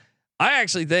stretch. I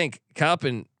actually think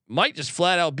Coppin might just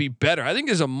flat out be better. I think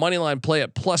there's a money line play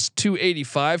at plus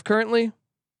 285 currently.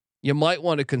 You might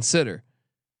want to consider.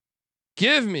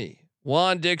 Give me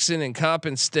Juan Dixon and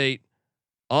Coppin State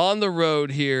on the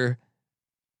road here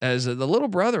as the little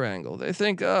brother angle. They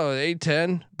think,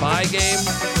 8-10 bye game.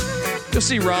 You'll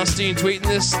see Rothstein tweeting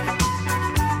this.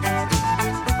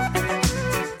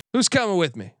 Who's coming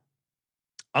with me?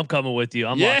 I'm coming with you.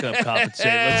 I'm locking up Coppin State.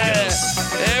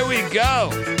 Let's go. There we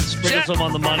go. Sprinkle some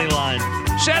on the money line.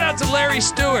 Shout out to Larry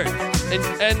Stewart.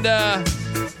 And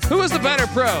who was the better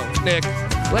pro, Nick?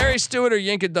 Larry Stewart or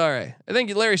Yinkadare? I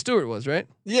think Larry Stewart was, right?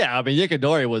 Yeah, I mean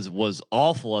Yinkadare was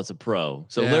awful as a pro.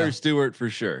 So Larry Stewart for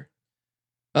sure.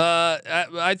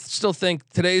 I still think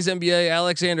today's NBA,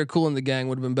 Alexander Cool and the gang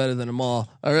would have been better than them all.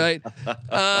 All right.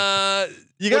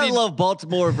 You gotta love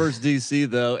Baltimore versus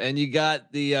DC though, and you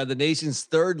got the nation's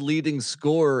 3rd leading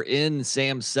scorer in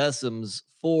Sam Sessoms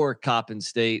for Coppin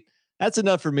State. That's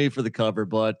enough for me for the cover,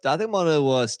 but I think I'm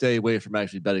gonna stay away from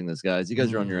actually betting this, guys. You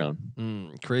guys are on your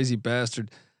own. Crazy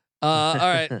bastard. All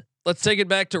right, let's take it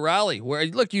back to Raleigh, where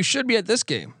look, you should be at this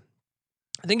game.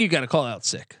 I think you got to call out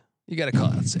sick. You got to call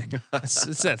out sick.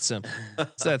 It's that simple.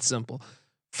 It's that simple.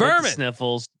 Furman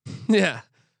sniffles. Yeah.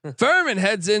 Furman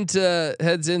heads into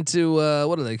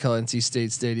what do they call NC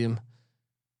State Stadium?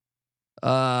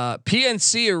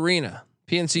 PNC Arena,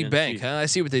 PNC Bank. Huh? I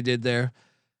see what they did there.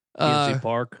 PNC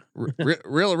Park,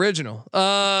 real original.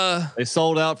 They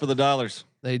sold out for the dollars.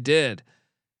 They did,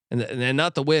 and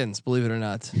not the wins, believe it or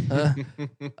not.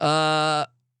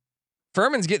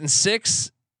 Furman's getting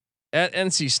 6 at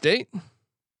NC State.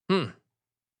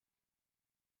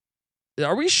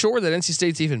 Are we sure that NC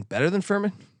State's even better than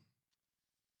Furman?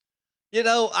 You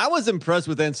know, I was impressed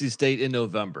with NC State in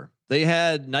November. They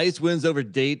had nice wins over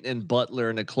Dayton and Butler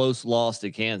and a close loss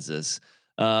to Kansas.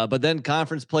 But then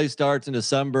conference play starts in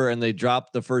December and they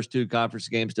dropped the first 2 conference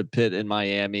games to Pitt and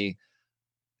Miami.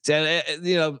 So,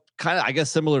 you know, kind of, I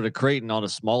guess, similar to Creighton on a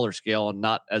smaller scale and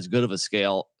not as good of a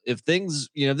scale. If things,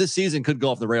 you know, this season could go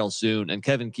off the rails soon and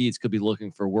Kevin Keats could be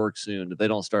looking for work soon if they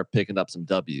don't start picking up some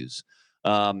W's.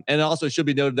 And it also should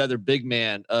be noted that their big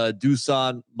man,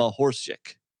 Dusan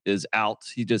Mahorchik, is out.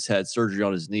 He just had surgery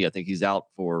on his knee. I think he's out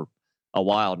for a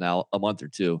while now, a month or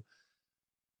 2.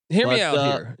 Hear me out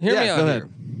here. Hear me out go here. ahead.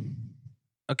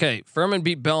 Okay, Furman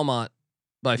beat Belmont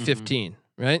by 15,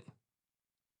 right?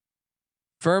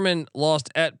 Furman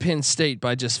lost at Penn State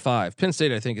by just 5. Penn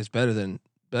State, I think, is better than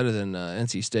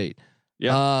NC State.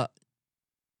 Yeah.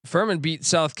 Furman beat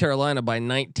South Carolina by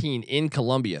 19 in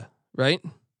Columbia, right?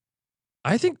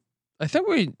 I think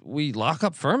we lock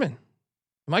up Furman.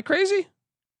 Am I crazy?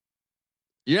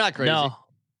 You're not crazy.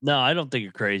 No, I don't think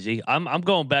you're crazy. I'm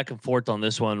going back and forth on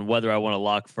this one, whether I want to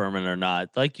lock Furman or not.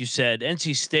 Like you said,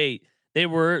 NC State, they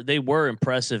were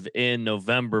impressive in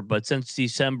November, but since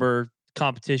December,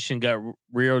 competition got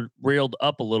reeled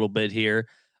up a little bit here.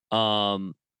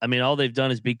 I mean, all they've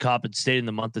done is beat Coppin State in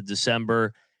the month of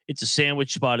December. It's a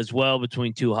sandwich spot as well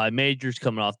between two high majors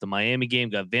coming off the Miami game.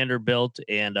 Got Vanderbilt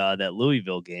and that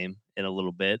Louisville game in a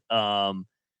little bit. I'll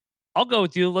go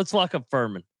with you. Let's lock up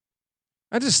Furman.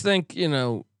 I just think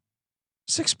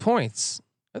 6 points.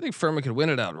 I think Furman could win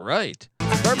it outright.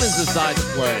 Furman's the side to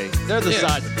play. They're the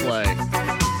side to play.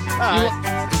 All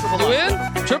right. You win?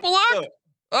 Triple lock?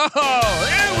 Oh,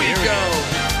 there we go.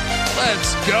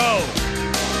 Let's go.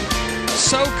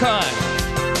 SoCon.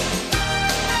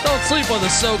 Don't sleep on the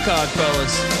SoCon,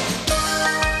 fellas.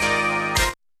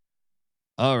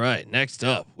 All right, next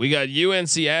up, we got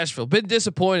UNC Asheville. Been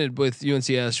disappointed with UNC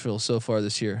Asheville so far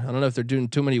this year. I don't know if they're doing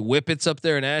too many whippets up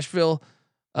there in Asheville,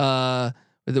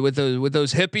 with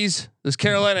those hippies, those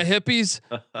Carolina hippies,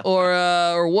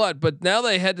 or what. But now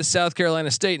they head to South Carolina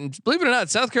State, and believe it or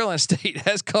not, South Carolina State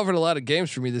has covered a lot of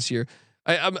games for me this year.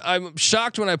 I'm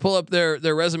shocked when I pull up their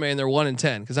resume and they're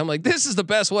 1-10 because I'm like, this is the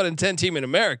best 1-10 team in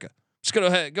America. Just go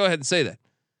ahead and say that.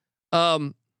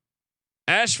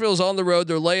 Asheville's on the road.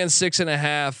 They're laying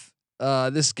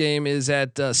 6.5. This game is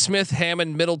at Smith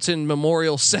Hammond Middleton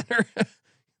Memorial Center.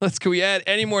 Can we add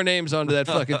any more names onto that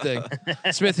fucking thing?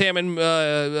 Smith Hammond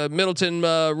Middleton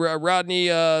Rodney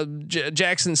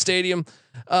Jackson Stadium.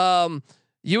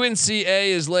 UNCA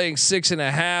is laying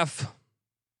 6.5.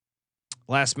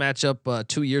 Last matchup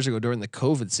 2 years ago during the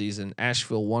COVID season,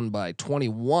 Asheville won by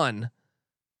 21.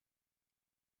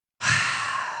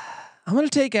 I'm going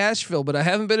to take Asheville, but I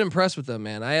haven't been impressed with them,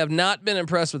 man. I have not been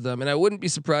impressed with them, and I wouldn't be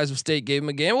surprised if State gave them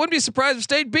a game. I wouldn't be surprised if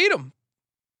State beat them.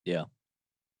 Yeah.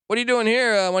 What are you doing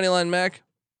here, Moneyline Mac?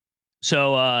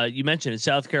 So you mentioned it,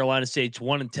 South Carolina State's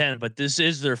 1-10, but this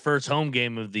is their first home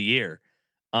game of the year.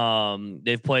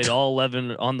 They've played all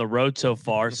 11 on the road so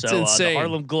far. It's so insane.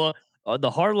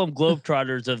 The Harlem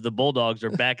Globetrotters of the Bulldogs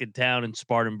are back in town in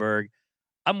Spartanburg.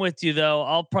 I'm with you though.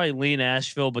 I'll probably lean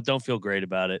Asheville, but don't feel great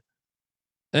about it.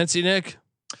 NC Nick.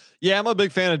 Yeah, I'm a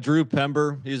big fan of Drew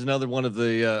Pember. He's another one of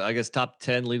the, I guess, top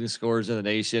 10 leading scorers in the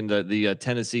nation. The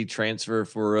Tennessee transfer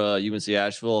for UNC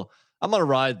Asheville. I'm gonna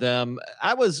ride them.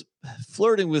 I was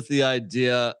flirting with the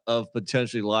idea of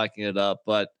potentially locking it up,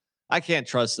 but I can't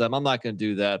trust them. I'm not gonna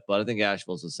do that. But I think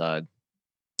Asheville's the side.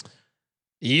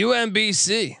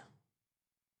 UMBC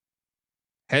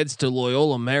heads to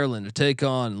Loyola, Maryland to take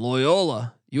on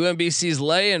Loyola. UMBC's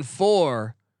laying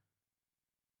 4.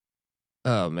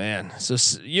 Oh man. So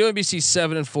UMBC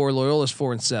 7-4, Loyola's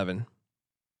 4-7.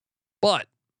 But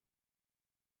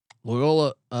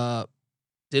Loyola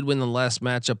did win the last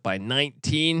matchup by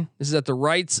 19. This is at the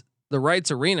Rights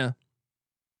Arena.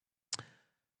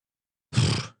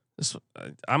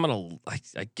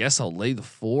 I guess I'll lay the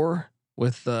 4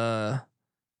 with Loyola.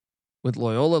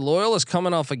 Loyola's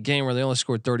coming off a game where they only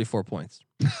scored 34 points.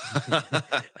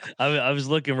 I was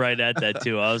looking right at that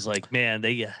too. I was like, man,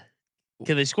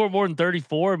 can they score more than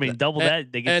 34? I mean, double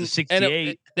that, they get to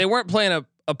 68. They weren't playing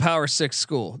a Power 6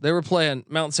 school. They were playing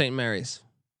Mount St. Mary's.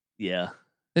 Yeah.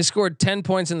 They scored 10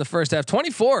 points in the first half,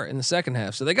 24 in the second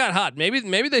half. So they got hot. Maybe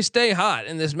they stay hot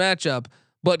in this matchup.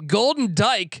 But Golden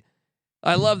Dyke,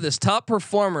 I love this top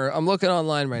performer. I'm looking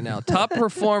online right now. Top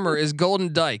performer is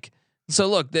Golden Dyke. So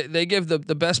look, they give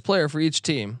the best player for each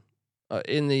team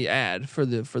in the ad for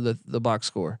the box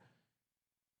score.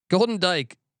 Golden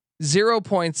Dyke, 0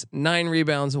 points, 9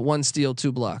 rebounds, 1 steal,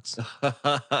 2 blocks.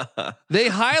 They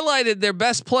highlighted their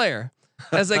best player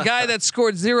as a guy that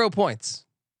scored 0 points.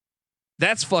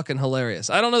 That's fucking hilarious.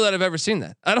 I don't know that I've ever seen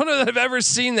that.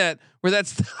 Where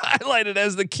that's highlighted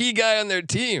as the key guy on their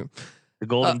team. The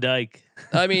Golden Dyke.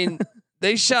 I mean,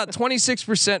 they shot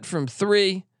 26% from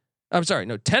 3. I'm sorry,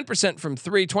 no, 10% from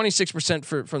 3,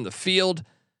 26% from the field.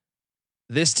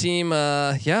 This team,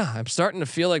 I'm starting to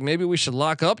feel like maybe we should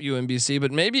lock up UMBC,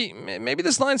 but maybe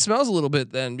this line smells a little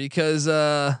bit then because,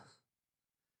 I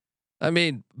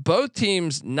mean, both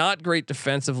teams not great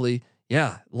defensively.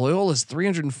 Yeah, Loyola's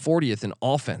 340th in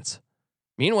offense.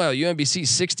 Meanwhile, UMBC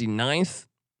 69th.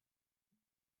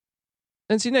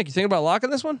 NC Nick, you think about locking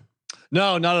this one?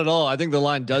 No, not at all. I think the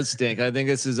line does stink. I think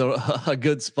this is a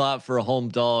good spot for a home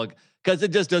dog because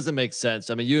it just doesn't make sense.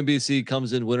 I mean, UMBC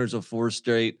comes in winners of 4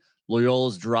 straight.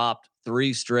 Loyola's dropped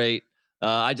 3 straight.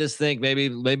 I just think maybe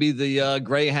the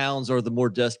Greyhounds are the more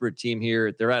desperate team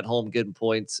here. They're at home getting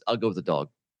points. I'll go with the dog.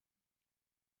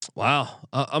 Wow,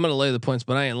 I'm gonna lay the points,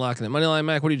 but I ain't locking it. Moneyline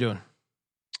Mac, what are you doing?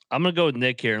 I'm gonna go with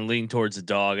Nick here and lean towards the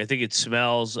dog. I think it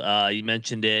smells. You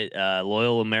mentioned it.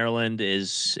 Loyola Maryland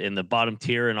is in the bottom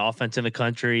tier in offense in the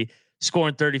country.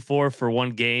 Scoring 34 for one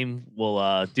game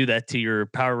will do that to your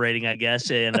power rating, I guess.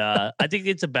 And I think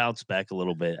it's a bounce back a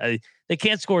little bit. They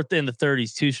can't score in the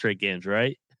 30s 2 straight games,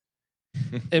 right?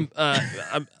 And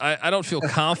I don't feel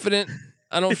confident.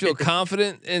 I don't feel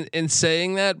confident in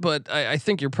saying that, but I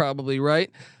think you're probably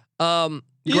right. Greyhound.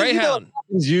 You know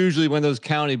usually when those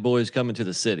county boys come into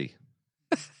the city.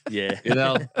 Yeah.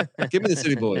 Give me the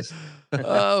city boys.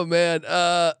 Oh man.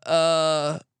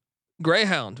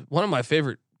 Greyhound, one of my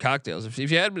favorite cocktails.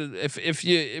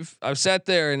 If I sat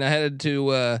there and I had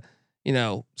to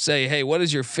say, hey, what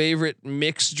is your favorite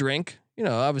mixed drink?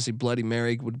 Obviously Bloody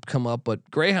Mary would come up,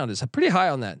 but Greyhound is pretty high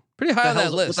on that. Pretty high on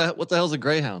that list. What the hell's a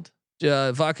Greyhound?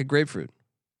 Vodka grapefruit.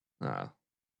 That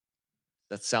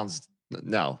sounds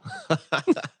no.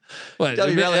 What?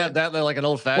 You'd rather have that than like an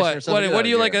old fashioned or something. What do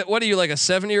you like? What are you like, a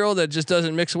 7-year-old that just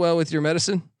doesn't mix well with your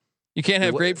medicine? You can't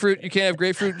have grapefruit. You can't have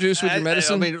grapefruit juice with your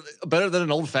medicine. I mean, better than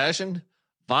an old fashioned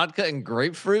vodka and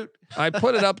grapefruit. I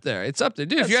put it up there. It's up there,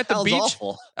 dude. If you're at the beach,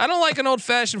 awful. I don't like an old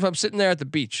fashioned if I'm sitting there at the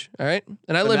beach. All right,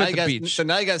 and I live at the beach. So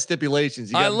now you got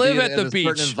stipulations. I live at the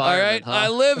beach. All right, I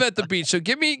live at the beach. So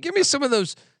give me some of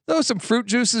those. Those some fruit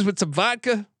juices with some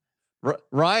vodka.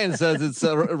 Ryan says it's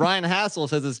Ryan Hassel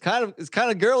says it's kind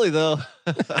of girly though.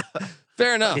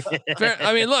 Fair enough.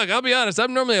 I mean, look, I'll be honest.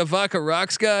 I'm normally a vodka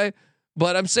rocks guy,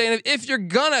 but I'm saying if you're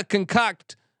gonna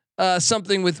concoct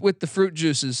something with the fruit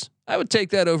juices, I would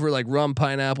take that over like rum,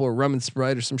 pineapple, or rum and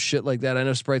Sprite or some shit like that. I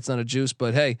know Sprite's not a juice,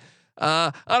 but hey,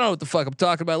 I don't know what the fuck I'm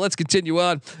talking about. Let's continue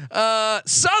on.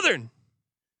 Southern's.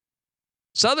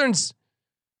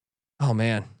 Oh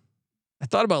man, I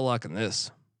thought about locking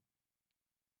this.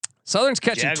 Southern's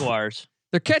catching Jaguars.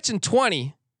 They're catching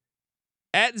 20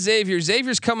 at Xavier.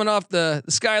 Xavier's coming off the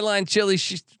Skyline Chili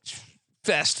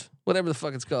Fest, whatever the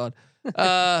fuck it's called.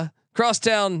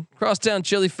 Crosstown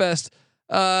Chili Fest.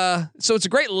 So it's a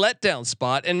great letdown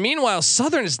spot. And meanwhile,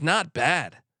 Southern is not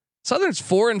bad. Southern's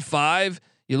 4-5.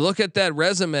 You look at that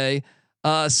resume.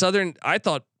 Southern, I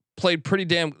thought, played pretty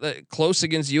damn close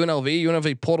against UNLV.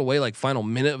 UNLV pulled away like final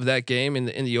minute of that game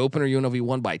in the opener. UNLV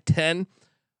won by 10.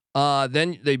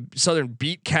 Then Southern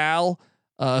beat Cal,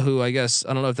 who I guess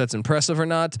I don't know if that's impressive or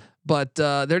not, but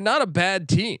they're not a bad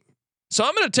team. So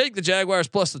I'm going to take the Jaguars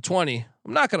plus the 20.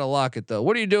 I'm not going to lock it though.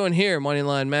 What are you doing here,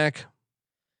 Moneyline Mac?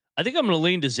 I think I'm going to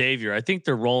lean to Xavier. I think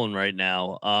they're rolling right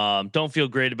now. Don't feel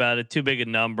great about it. Too big a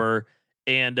number.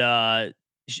 And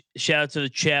shout out to the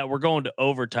chat. We're going to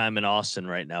overtime in Austin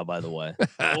right now, by the way.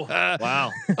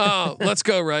 Wow. Oh, let's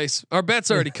go Rice. Our bet's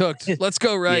already cooked. Let's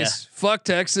go Rice. Yeah. Fuck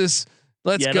Texas.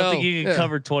 Let's go. I don't think you can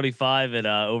cover 25 in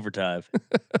overtime.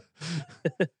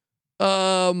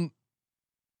 No,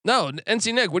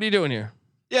 NC Nick, what are you doing here?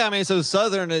 Yeah, I mean, so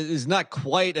Southern is not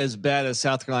quite as bad as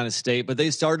South Carolina State, but they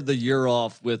started the year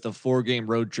off with a 4-game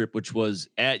road trip, which was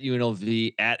at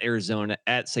UNLV, at Arizona,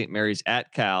 at St. Mary's,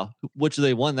 at Cal, which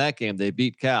they won that game. They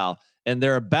beat Cal, and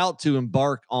they're about to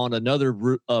embark on another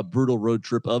brutal road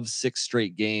trip of 6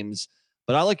 straight games.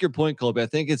 But I like your point, Colby. I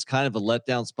think it's kind of a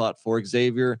letdown spot for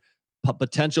Xavier.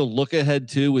 Potential look ahead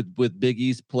too with Big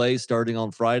East play starting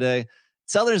on Friday.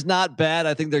 Southern's not bad.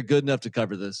 I think they're good enough to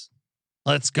cover this.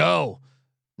 Let's go.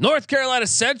 North Carolina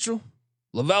Central,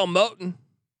 Lavelle Moton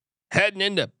heading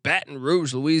into Baton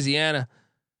Rouge, Louisiana.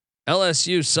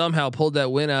 LSU somehow pulled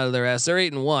that win out of their ass. They're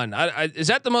 8-1. Is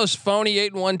that the most phony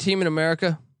 8-1 team in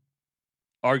America?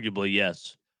 Arguably,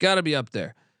 yes. Got to be up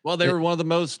there. Well, they were one of the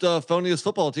most phoniest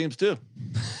football teams too.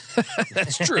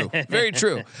 That's true. Very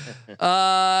true.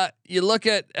 You look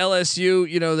at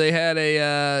LSU, they had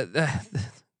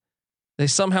they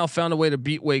somehow found a way to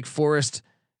beat Wake Forest.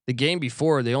 The game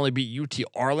before, they only beat UT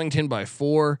Arlington by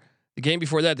 4. The game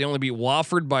before that, they only beat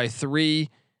Wofford by 3.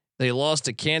 They lost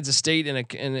to Kansas State in a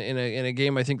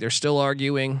game. I think they're still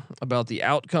arguing about the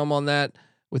outcome on that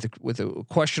with a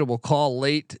questionable call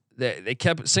late. They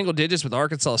kept single digits with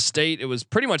Arkansas State. It was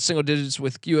pretty much single digits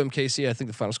with UMKC. I think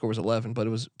the final score was 11, but it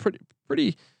was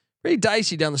pretty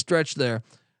dicey down the stretch there.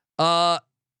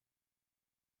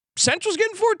 Central's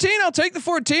getting 14. I'll take the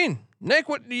 14. Nick,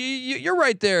 what you're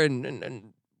right there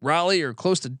in Raleigh or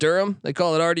close to Durham. They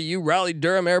call it RDU, Raleigh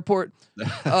Durham Airport.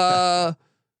 Yeah,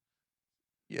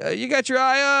 you got your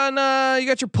eye on. You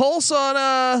got your pulse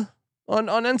on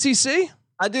NCC.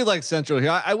 I do like Central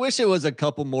here. I wish it was a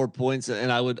couple more points,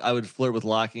 and I would flirt with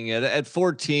locking it at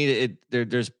 14.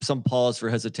 There's some pause for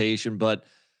hesitation, but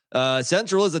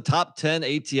Central is a top 10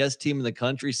 ATS team in the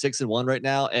country, 6-1 right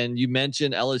now. And you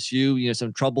mentioned LSU,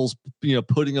 some troubles,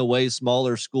 putting away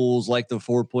smaller schools like the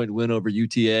 4-point win over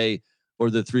UTA or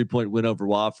the 3-point win over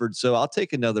Wofford. So I'll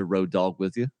take another road dog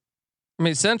with you. I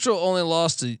mean, Central only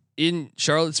lost in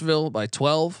Charlottesville by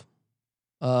 12.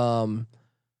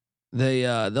 They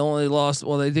only lost.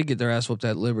 Well, they did get their ass whooped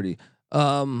at Liberty.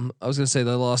 I was gonna say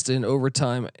they lost in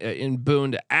overtime in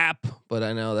Boone to App, but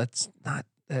I know that's not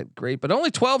that great. But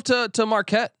only 12 to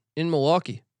Marquette in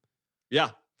Milwaukee. Yeah,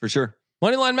 for sure.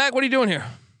 Moneyline Mac, what are you doing here?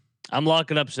 I'm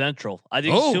locking up Central. I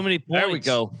think it's too many points. There we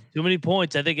go. Too many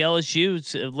points. I think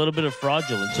LSU's a little bit of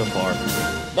fraudulent so far.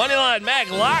 Moneyline Mac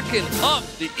locking up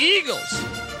the Eagles.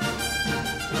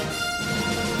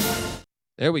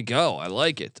 There we go. I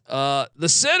like it. The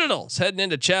Citadels heading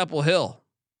into Chapel Hill.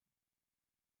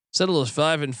 Citadels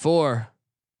 5-4,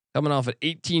 coming off an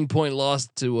 18-point loss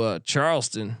to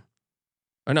Charleston.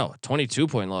 Or no,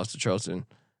 22-point loss to Charleston.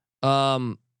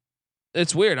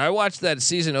 It's weird. I watched that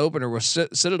season opener where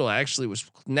Citadel actually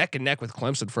was neck and neck with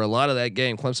Clemson for a lot of that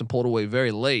game. Clemson pulled away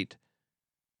very late.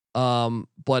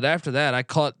 But after that, I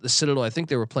caught the Citadel. I think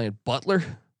they were playing Butler.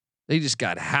 They just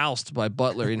got housed by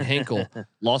Butler in Hinkle.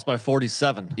 Lost by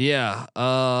 47. Yeah.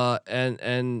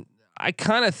 And I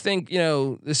kind of think,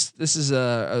 this is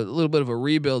a little bit of a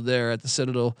rebuild there at the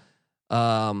Citadel.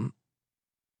 Man,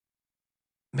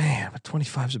 but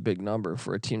 25 is a big number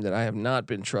for a team that I have not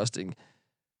been trusting.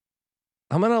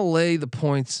 I'm going to lay the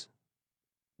points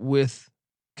with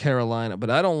Carolina, but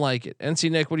I don't like it. NC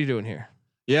Nick, what are you doing here?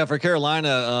 Yeah, for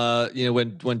Carolina,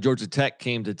 when Georgia Tech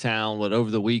came to town,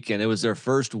 over the weekend, it was their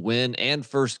first win and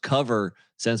first cover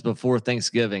since before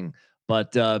Thanksgiving.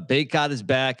 But Baycott is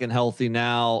back and healthy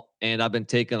now, and I've been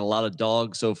taking a lot of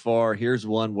dogs so far. Here's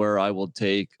one where I will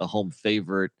take a home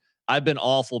favorite. I've been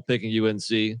awful picking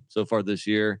UNC so far this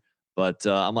year, but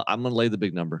I'm going to lay the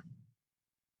big number.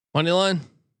 Money line.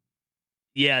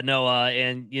 Yeah, no,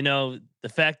 and the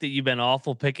fact that you've been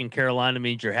awful picking Carolina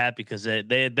means you're happy because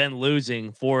they had been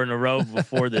losing 4 in a row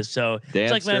before this. So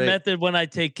it's like my method when I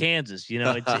take Kansas.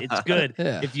 It's good.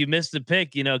 Yeah. If you miss the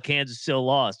pick, Kansas still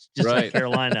lost, just like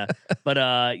Carolina. But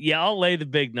yeah, I'll lay the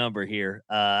big number here.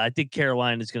 I think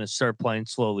Carolina is going to start playing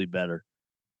slowly better.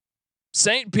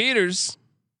 St. Peter's.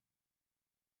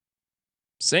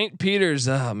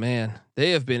 Oh man,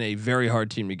 they have been a very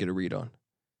hard team to get a read on.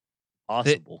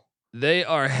 Possible. They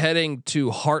are heading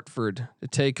to Hartford to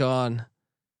take on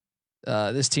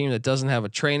this team that doesn't have a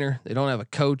trainer. They don't have a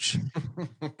coach.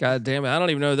 God damn it. I don't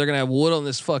even know if they're going to have wood on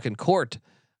this fucking court.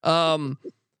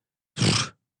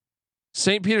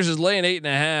 St. Peter's is laying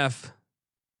 8.5.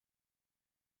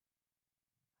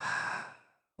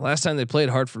 Last time they played,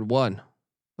 Hartford won,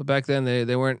 but back then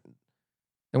they weren't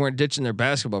ditching their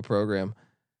basketball program.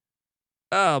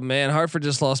 Oh man, Hartford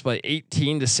just lost by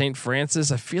 18 to St.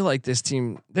 Francis. I feel like this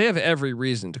team, they have every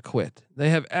reason to quit. They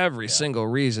have every single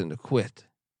reason to quit.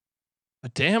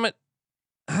 But damn it,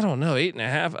 I don't know.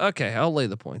 8.5. Okay, I'll lay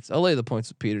the points. I'll lay the points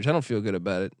with Peters. I don't feel good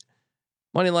about it.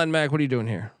 Moneyline Mac, what are you doing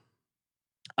here?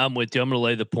 I'm with you. I'm going to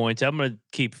lay the points. I'm going to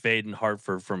keep fading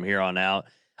Hartford from here on out.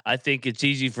 I think it's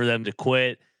easy for them to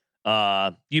quit.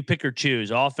 You pick or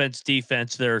choose. Offense,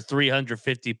 defense, they're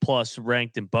 350 plus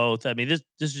ranked in both. I mean, this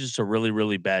is just a really,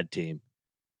 really bad team.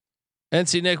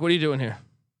 NC Nick, what are you doing here?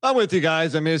 I'm with you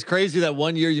guys. I mean, it's crazy that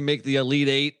one year you make the Elite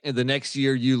Eight and the next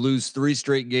year you lose 3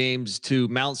 straight games to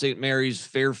Mount St. Mary's,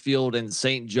 Fairfield, and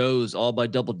St. Joe's, all by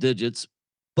double digits.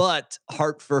 But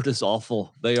Hartford is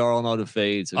awful. They are on auto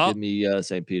fade. So give me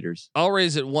St. Peter's. I'll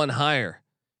raise it one higher.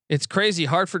 It's crazy.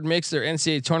 Hartford makes their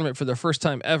NCAA tournament for their first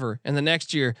time ever. And the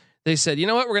next year they said, you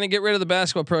know what? We're going to get rid of the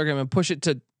basketball program and push it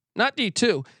to not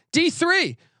D2,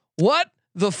 D3. What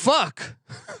the fuck?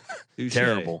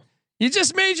 Terrible. You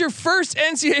just made your first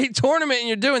NCAA tournament and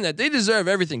you're doing that. They deserve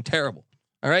everything terrible.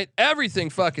 All right.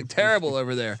 Everything fucking terrible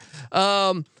over there.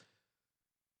 Yeah,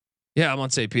 I'm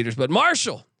on St. Peter's, but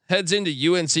Marshall heads into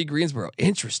UNC Greensboro.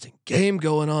 Interesting game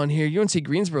going on here. UNC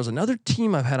Greensboro is another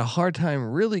team I've had a hard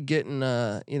time really getting,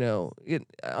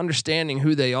 understanding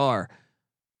who they are.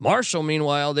 Marshall,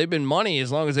 meanwhile, they've been money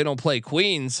as long as they don't play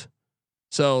Queens.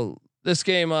 So this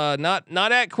game, not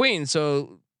at Queens.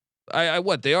 So they are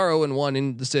 0-1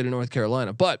 in the state of North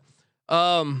Carolina, but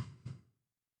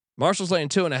Marshall's laying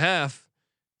 2.5.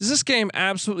 Does this game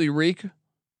absolutely reek,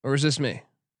 or is this me?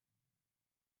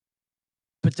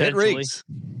 Potentially.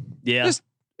 Yeah.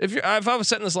 If I was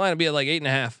setting this line, it'd be at like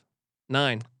 8.5,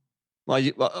 9. Well,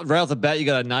 right off the bat, you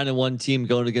got a 9-1 team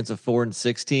going against a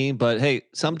 4-6 team. But hey,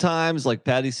 sometimes, like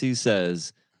Patty C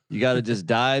says, you got to just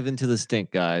dive into the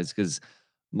stink, guys, because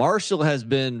Marshall has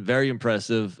been very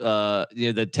impressive. The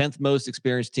 10th most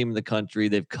experienced team in the country.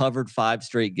 They've covered 5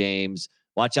 straight games.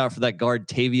 Watch out for that guard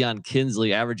Tavion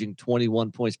Kinsley, averaging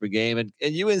 21 points per game. And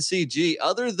UNCG,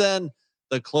 other than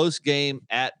the close game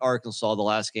at Arkansas, the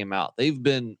last game out. They've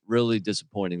been really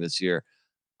disappointing this year.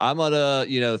 I'm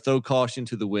gonna, throw caution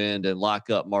to the wind and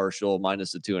lock up Marshall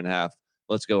minus the 2.5.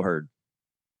 Let's go Herd.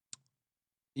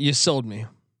 You sold me.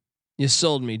 You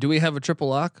sold me. Do we have a triple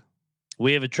lock?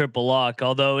 We have a triple lock,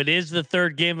 although it is the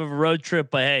third game of a road trip,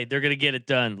 but hey, they're going to get it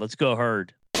done. Let's go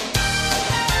Herd.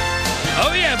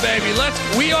 Oh yeah, baby.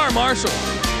 We are Marshall.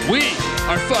 We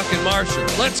are fucking Marshall.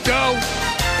 Let's go.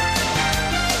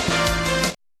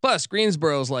 Plus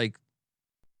Greensboro's like,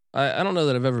 I don't know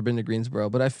that I've ever been to Greensboro,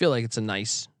 but I feel like it's a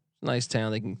nice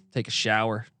town. They can take a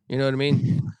shower. You know what I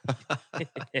mean?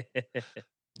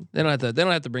 They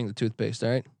don't have to bring the toothpaste. All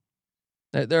right.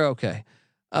 They're okay.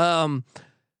 Stonehill.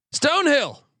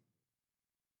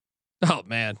 Oh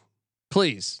man,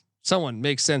 please, someone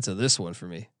make sense of this one for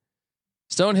me.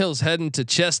 Stonehill's heading to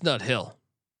Chestnut Hill.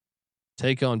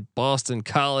 Take on Boston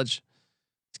College.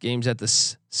 This game's at the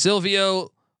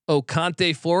Silvio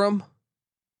Oconte Forum.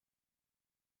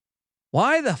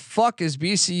 Why the fuck is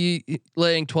BC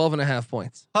laying 12.5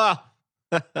 points? Ha!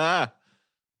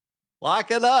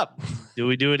 Lock it up. Do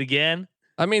we do it again?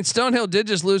 I mean, Stonehill did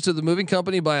just lose to the Moving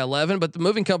Company by 11, but the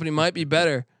Moving Company might be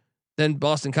better than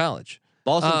Boston College.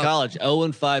 Boston College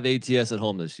 0-5 ATS at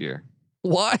home this year.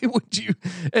 Why would you?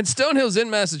 And Stonehill's in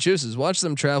Massachusetts. Watch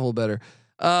them travel better.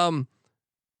 Come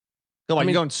on,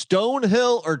 you're going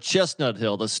Stonehill or Chestnut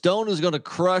Hill. The Stone is going to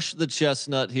crush the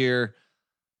Chestnut here.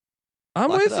 I'm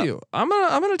with you. I'm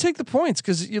gonna take the points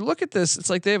because you look at this. It's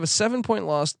like they have a 7-point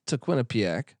loss to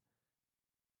Quinnipiac.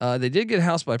 They did get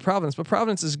housed by Providence, but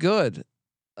Providence is good.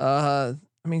 I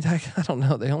mean, I don't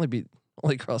know. They only beat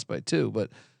Holy Cross by 2,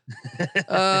 but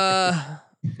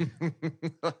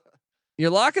you're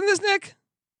locking this, Nick?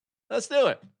 Let's do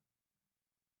it.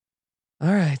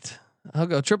 All right, I'll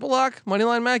go triple lock.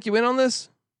 Moneyline Mac, you in on this?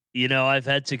 I've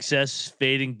had success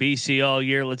fading BC all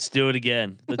year. Let's do it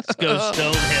again. Let's go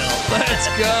Stonehill. Let's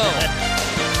go.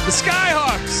 The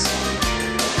Skyhawks.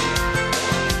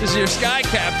 This is your Sky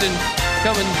Captain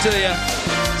coming to you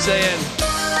saying,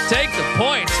 take the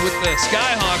points with the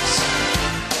Skyhawks.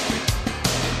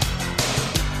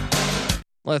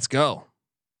 Let's go.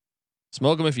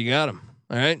 Smoke them if you got them.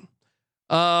 All right.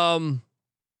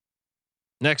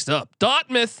 Next up,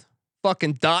 Dartmouth.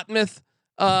 Fucking Dartmouth.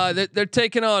 They're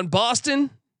taking on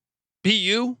Boston,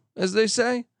 BU, as they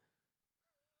say.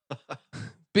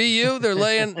 BU, they're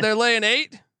laying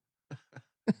 8.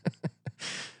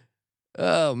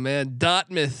 Oh man,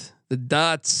 Dartmouth, the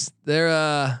Dots, they're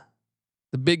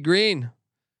the Big Green.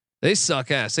 They suck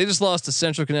ass. They just lost to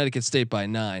Central Connecticut State by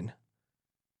 9.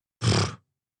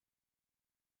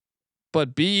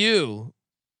 But BU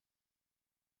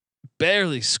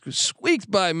barely squeaked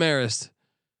by Marist.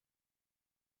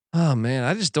 Oh man,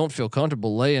 I just don't feel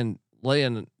comfortable laying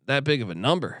that big of a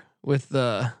number with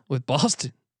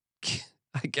Boston.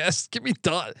 I guess give me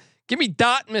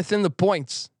Dartmouth in the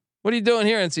points. What are you doing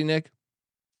here, NC Nick?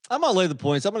 I'm gonna lay the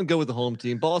points. I'm gonna go with the home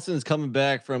team. Boston is coming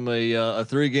back from a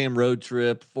 3-game road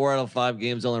trip, 4 out of 5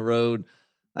 games on the road.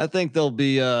 I think they'll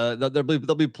be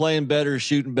playing better,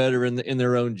 shooting better in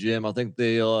their own gym. I think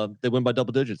they win by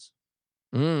double digits.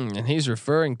 And he's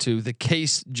referring to the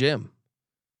Case Gym.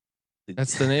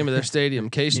 That's the name of their stadium,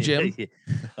 Case Gym.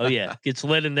 Oh yeah, gets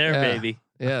lit in there, baby.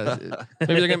 Yeah,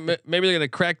 maybe they're gonna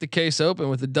crack the case open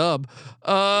with a dub. What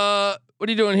are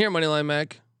you doing here, Moneyline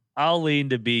Mac? I'll lean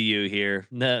to BU here.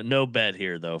 No bet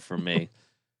here though from me.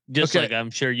 Just like I'm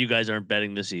sure you guys aren't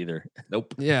betting this either.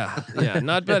 Nope. Yeah,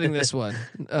 not betting this one.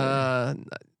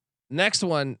 Next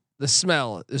one, the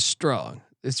smell is strong.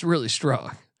 It's really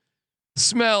strong.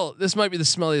 Smell. This might be the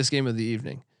smelliest game of the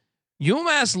evening.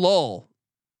 UMass Lowell,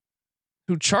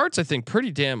 who charts I think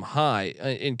pretty damn high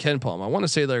in KenPom. I want to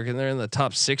say they're in the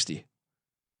top 60.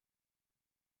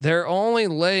 They're only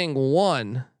laying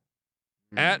 1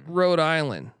 at Rhode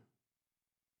Island.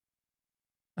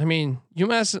 I mean,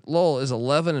 UMass Lowell is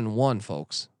 11-1,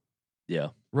 folks. Yeah.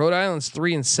 Rhode Island's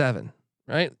 3-7,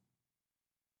 right?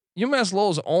 UMass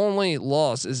Lowell's only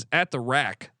loss is at the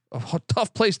Rack, a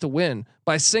tough place to win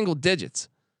by single digits.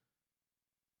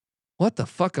 What the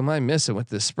fuck am I missing with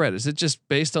this spread? Is it just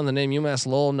based on the name UMass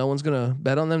Lowell? No one's going to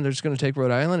bet on them. They're just going to take Rhode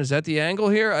Island. Is that the angle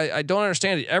here? I don't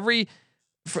understand it.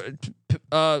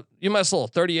 UMass Lowell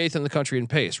 38th in the country in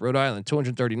pace. Rhode Island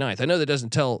 239th. I know that doesn't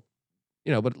tell,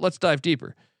 but let's dive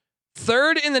deeper.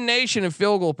 3rd in the nation in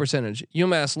field goal percentage.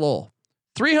 UMass Lowell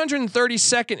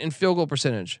 332nd in field goal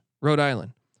percentage. Rhode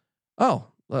Island.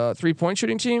 3-point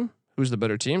shooting team. Who's the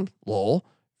better team? Lowell.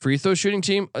 Free throw shooting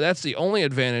team. That's the only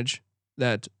advantage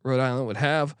that Rhode Island would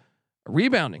have.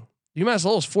 Rebounding. UMass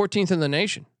Lowell is 14th in the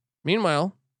nation.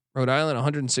 Meanwhile, Rhode Island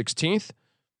 116th.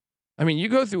 I mean, you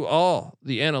go through all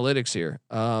the analytics here.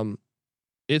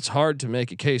 It's hard to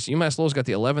make a case. UMass Lowell's got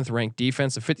the 11th ranked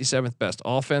defense, the 57th best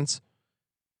offense.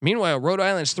 Meanwhile, Rhode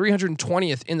Island's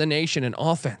 320th in the nation in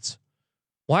offense.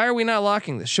 Why are we not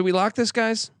locking this? Should we lock this,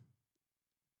 guys?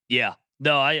 Yeah.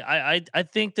 No, I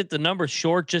think that the number's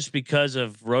short just because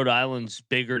of Rhode Island's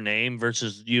bigger name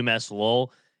versus UMass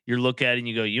Lowell. You look at it and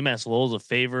you go, UMass Lowell's a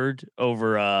favored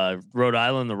over Rhode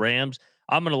Island, the Rams.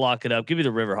 I'm going to lock it up. Give me the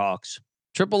Riverhawks.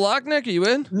 Triple lock, Nick. Are you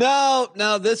in? No.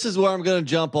 This is where I'm going to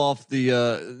jump off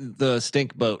the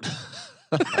stink boat.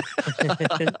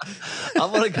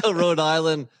 I'm going to go Rhode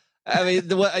Island. I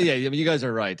mean, you guys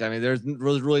are right. I mean, there's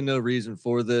really no reason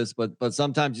for this, but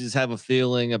sometimes you just have a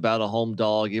feeling about a home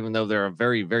dog, even though they're a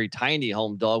very, very tiny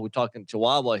home dog. We're talking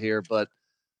Chihuahua here, but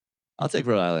I'll take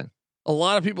Rhode Island. A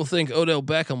lot of people think Odell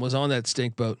Beckham was on that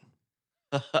stink boat.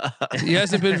 He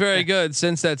hasn't been very good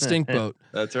since that stink boat.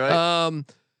 That's right.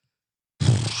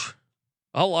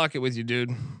 I'll lock it with you, dude.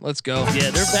 Let's go.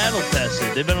 Yeah, they're battle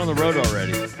tested. They've been on the road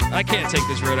already. I can't take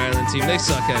this Rhode Island team. They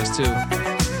suck ass too.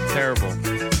 Terrible.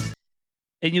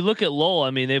 And you look at Lowell. I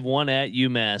mean, they've won at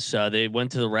UMass. They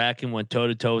went to the rack and went toe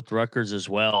to toe with Rutgers as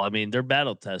well. I mean, they're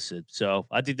battle tested. So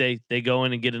I think they go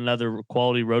in and get another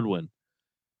quality road win.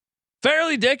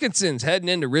 Fairleigh Dickinson's heading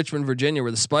into Richmond, Virginia,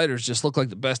 where the Spiders just looked like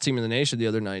the best team in the nation the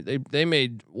other night. They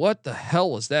made, what the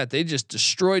hell was that? They just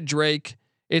destroyed Drake.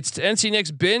 It's NC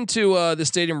Nick's been to the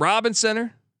stadium, Robin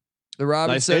Center. The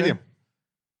Robin nice Center. Stadium.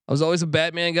 I was always a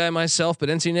Batman guy myself, but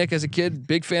NC Nick as a kid,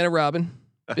 big fan of Robin.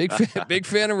 Big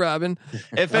fan of Robin.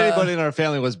 If anybody in our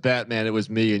family was Batman, it was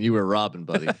me, and you were Robin,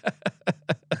 buddy.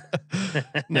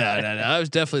 No. I was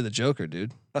definitely the Joker,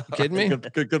 dude. You kidding me?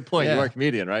 Good point. Yeah. You are a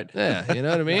comedian, right? Yeah, you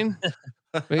know what I mean.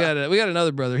 We got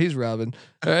another brother. He's Robin.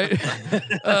 All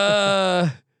right.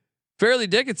 Fairleigh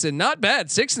Dickinson, not bad.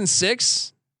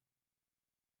 6-6.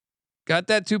 Got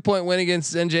that 2-point win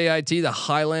against NJIT, the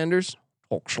Highlanders.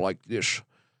 Talks like this.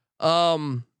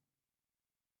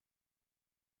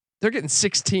 They're getting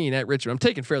 16 at Richmond. I'm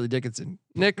taking Fairleigh Dickinson.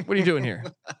 Nick, what are you doing here?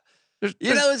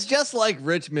 It's just like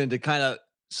Richmond to kind of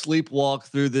sleepwalk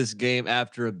through this game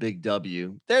after a big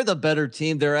W. They're the better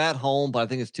team. They're at home, but I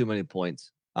think it's too many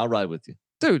points. I'll ride with you,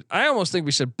 dude. I almost think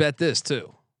we should bet this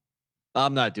too.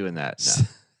 I'm not doing that.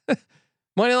 No.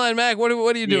 Moneyline Mac, what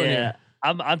are you doing here?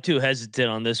 I'm too hesitant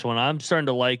on this one. I'm starting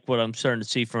to like what I'm starting to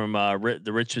see from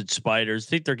the Richmond Spiders. I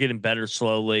think they're getting better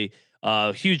slowly.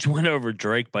 Huge win over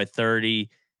Drake by 30.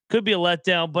 Could be a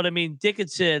letdown, but I mean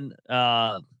Dickinson,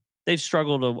 they've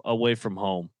struggled away from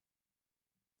home.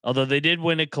 Although they did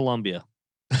win at Columbia.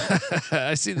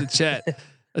 I see the chat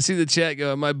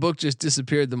going. My book just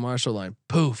disappeared. The Marshall line.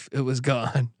 Poof! It was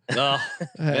gone. Oh,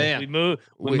 man.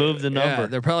 We moved the number. Yeah,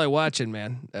 they're probably watching,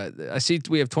 man. I see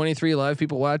we have 23 live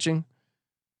people watching.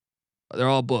 They're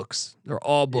all books. They're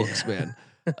all books, man.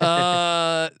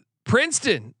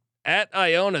 Princeton at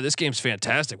Iona. This game's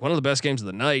fantastic. One of the best games of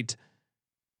the night.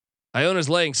 Iona's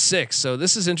laying 6. So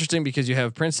this is interesting because you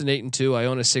have Princeton 8-2,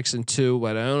 Iona 6-2,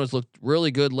 but Iona's looked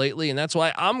really good lately. And that's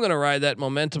why I'm going to ride that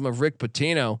momentum of Rick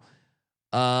Pitino,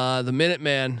 the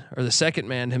Minuteman or the second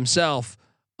man himself.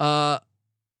 I'm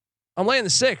laying the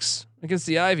 6 against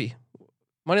the Ivy.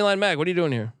 Moneyline Mag, what are you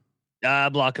doing here?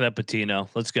 I'm locking up Pitino.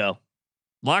 Let's go.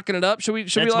 Locking it up. Should we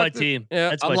That's lock my team. Yeah.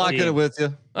 That's I'm my locking team. it with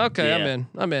you. Okay, Yeah. I'm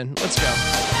in. Let's go.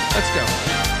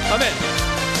 I'm in.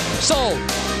 Sold.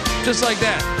 Just like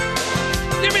that.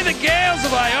 Give me the Gales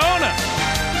of Iona.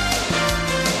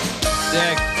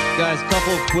 Yeah, guys,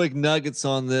 couple of quick nuggets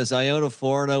on this. Iona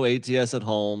 4-0 ATS at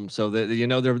home, so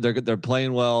that they're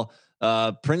playing well.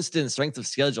 Princeton strength of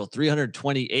schedule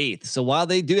 328th. So while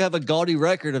they do have a gaudy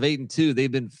record of 8-2,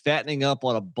 they've been fattening up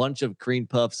on a bunch of cream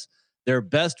puffs. Their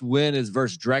best win is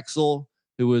versus Drexel,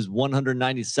 who was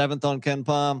 197th on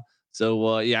KenPom.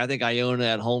 So I think Iona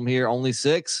at home here only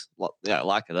 6. Lock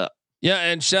it up. Yeah,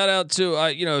 and shout out to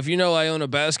if you know Iona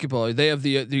basketball, they have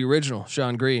the original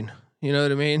Sean Green. You know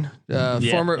what I mean?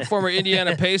 Former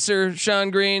Indiana Pacer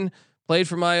Sean Green played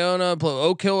for Iona,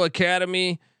 Oak Hill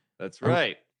Academy. That's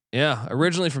right. Yeah,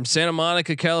 originally from Santa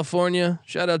Monica, California.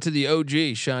 Shout out to the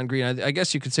OG Sean Green. I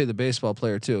guess you could say the baseball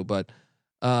player too, but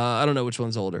I don't know which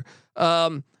one's older.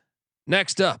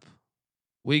 Next up,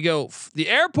 we go the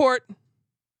airport.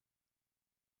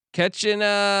 Catching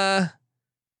a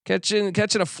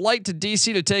flight to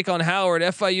DC to take on Howard.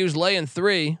 FIU's laying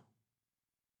 3.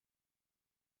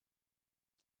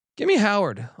 Give me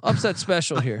Howard. Upset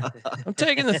special here. I'm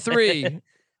taking the 3.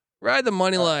 Ride the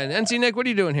money line. NC Nick, what are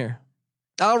you doing here?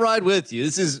 I'll ride with you.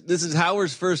 This is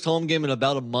Howard's first home game in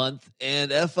about a month,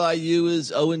 and FIU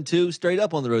is 0-2 straight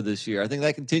up on the road this year. I think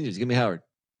that continues. Give me Howard.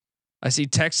 I see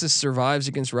Texas survives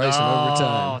against Rice in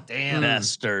overtime. Oh, damn.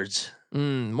 Bastards. What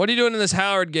are you doing in this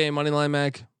Howard game, Moneyline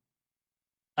Mac?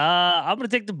 I'm gonna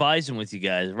take the Bison with you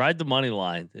guys. Ride the money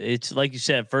line. It's like you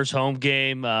said, first home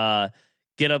game.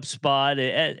 Get up spot.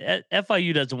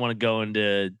 FIU doesn't want to go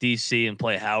into DC and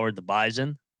play Howard the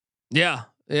Bison. Yeah.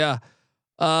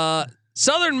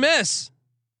 Southern Miss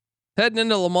heading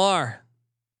into Lamar.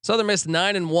 Southern Miss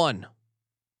 9-1.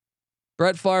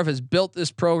 Brett Favre has built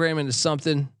this program into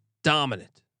something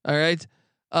dominant. All right.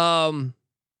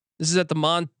 This is at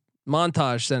the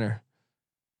Montage Center.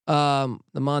 The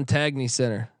Montagny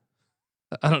Center.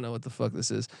 I don't know what the fuck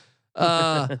this is.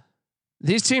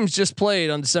 These teams just played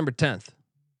on December 10th.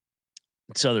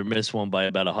 Southern Miss won by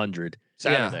about 100.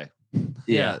 Saturday.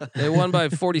 Yeah. They won by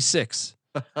 46.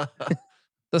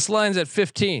 This line's at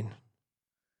 15.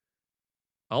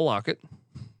 I'll lock it.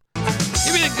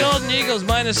 Give me the Golden Eagles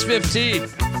minus 15.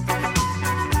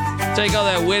 Take all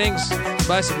that winnings.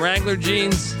 Buy some Wrangler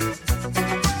jeans.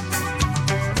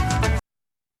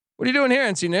 What are you doing here,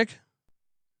 NC Nick?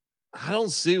 I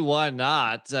don't see why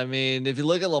not. I mean, if you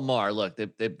look at Lamar, look,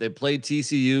 they played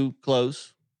TCU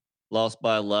close, lost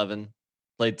by 11.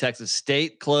 Played Texas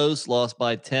State close, lost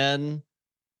by 10.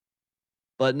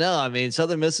 But no, I mean,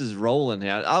 Southern Miss is rolling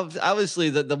here. Obviously,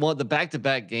 the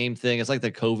back-to-back game thing, it's like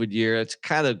the COVID year. It's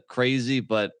kind of crazy,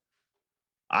 but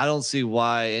I don't see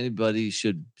why anybody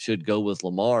should go with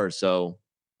Lamar. So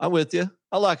I'm with you.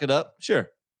 I'll lock it up. Sure.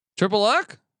 Triple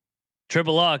lock?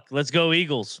 Triple lock. Let's go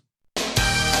Eagles.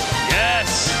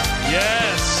 Yes.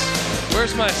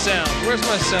 Where's my sound? Where's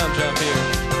my sound drop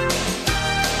here?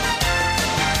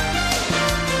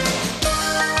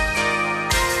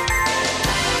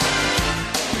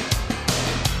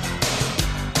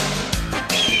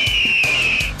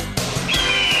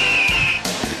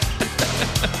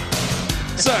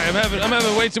 Sorry, I'm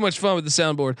having way too much fun with the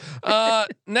soundboard.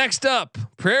 Next up,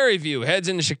 Prairie View heads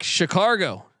into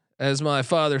Chicago, as my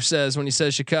father says when he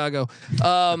says Chicago.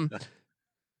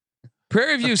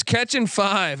 Prairie View's catching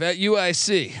 5 at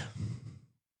UIC.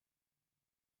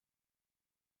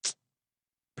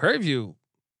 Prairie View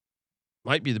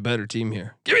might be the better team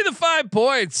here. Give me the 5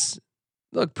 points.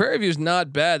 Look, Prairie View's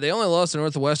not bad. They only lost to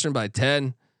Northwestern by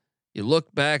 10. You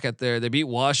look back at they beat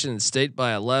Washington State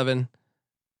by 11.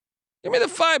 Give me the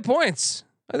 5 points.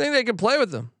 I think they can play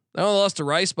with them. They only lost to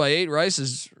Rice by 8. Rice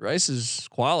is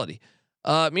quality.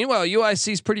 Meanwhile,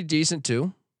 UIC is pretty decent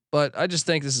too, but I just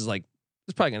think it's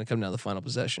probably going to come down to the final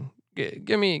possession.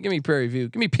 Give me Prairie View.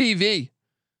 Give me PV.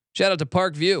 Shout out to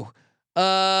Park View.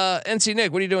 NC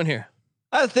Nick, what are you doing here?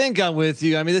 I think I'm with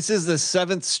you. I mean, this is the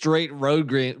 7th straight road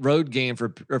game for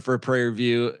Prairie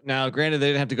View. Now, granted, they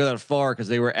didn't have to go that far because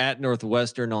they were at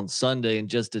Northwestern on Sunday and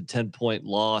just a 10-point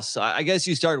loss. I guess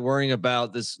you start worrying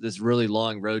about this really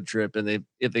long road trip and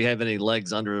if they have any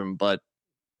legs under them. But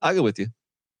I'll go with you.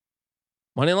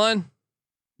 Money line?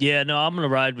 Yeah, no, I'm gonna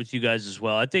ride with you guys as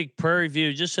well. I think Prairie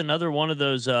View, just another one of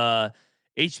those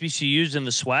HBCUs in the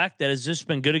SWAC that has just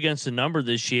been good against the number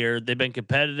this year. They've been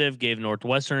competitive. Gave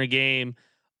Northwestern a game.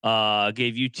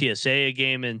 Gave UTSA a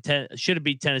game, and should have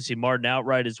beat Tennessee Martin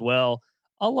outright as well.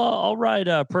 I'll ride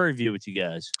Prairie View with you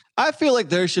guys. I feel like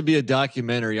there should be a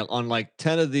documentary on like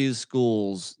 10 of these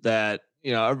schools that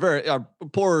are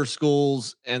poorer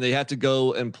schools, and they have to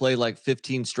go and play like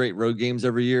 15 straight road games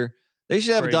every year. They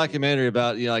should have a documentary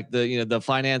about the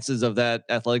finances of that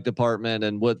athletic department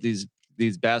and what these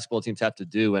basketball teams have to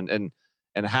do and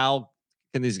how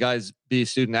can these guys be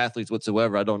student athletes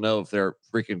whatsoever. I don't know if they're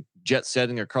freaking jet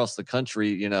setting across the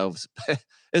country.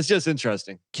 It's just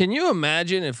interesting. Can you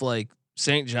imagine if like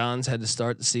St. John's had to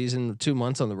start the season 2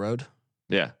 months on the road?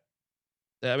 Yeah.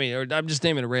 I mean, or I'm just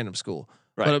naming a random school,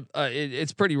 right? But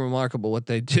it's pretty remarkable what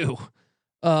they do.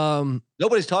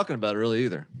 Nobody's talking about it really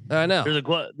either. I know.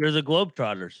 There's a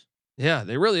Globetrotters. Yeah,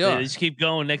 they really are. They just keep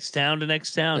going next town to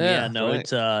next town. Yeah, no,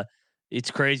 right. It's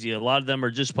crazy. A lot of them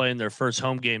are just playing their first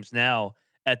home games now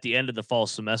at the end of the fall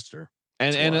semester.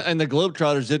 And the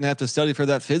Globetrotters didn't have to study for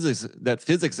that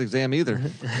physics exam either.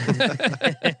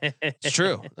 It's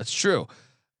true. That's true.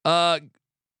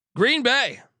 Green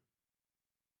Bay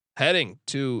heading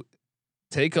to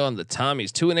take on the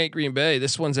Tommies. 2-8 Green Bay.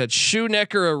 This one's at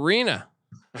Schoenecker Arena.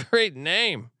 Great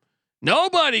name.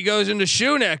 Nobody goes into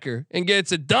Schoenecker and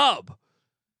gets a dub.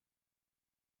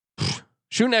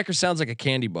 Schoenecker sounds like a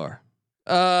candy bar.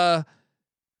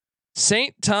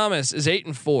 St. Thomas is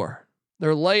 8-4.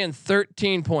 They're laying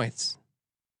 13 points.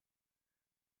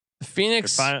 The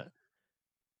Phoenix. Can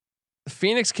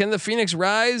the Phoenix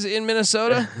rise in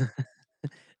Minnesota?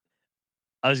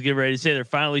 I was getting ready to say they're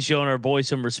finally showing our boys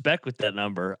some respect with that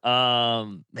number.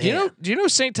 Do you know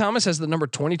St. Thomas has the number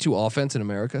 22 offense in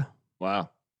America?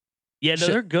 Wow. Yeah, no,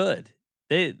 they're good.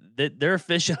 They're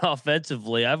efficient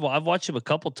offensively. I've watched them a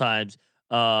couple times.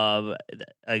 Other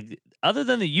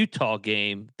than the Utah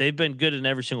game, they've been good in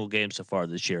every single game so far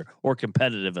this year, or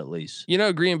competitive at least. You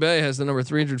know, Green Bay has the number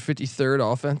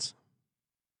 353rd offense.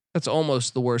 That's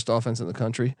almost the worst offense in the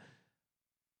country.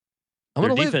 Their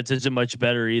defense isn't much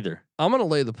better either. I'm going to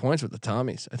lay the points with the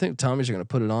Tommies. I think Tommies are going to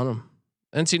put it on them.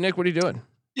 NC Nick, what are you doing?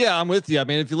 Yeah, I'm with you. I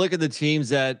mean, if you look at the teams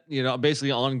that,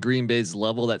 basically on Green Bay's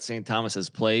level that St. Thomas has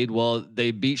played, well,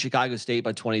 they beat Chicago State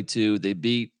by 22. They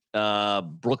beat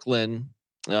Brooklyn,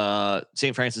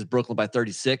 St. Francis Brooklyn by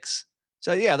 36.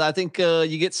 So yeah, I think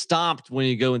you get stomped when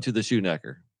you go into the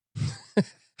Shoenecker.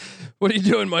 What are you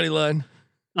doing, Moneyline?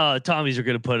 Tommies are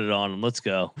going to put it on them. Let's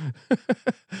go.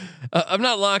 I'm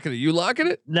not locking it. You locking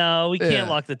it? No, we can't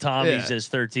lock the Tommies as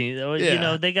 13. You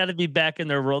know, they got to be back in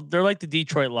their role. They're like the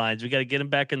Detroit Lions. We got to get them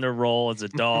back in their role as a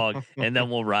dog, and then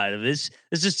we'll ride them. This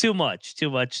is just too much to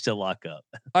lock up.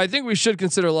 I think we should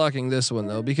consider locking this one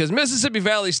though, because Mississippi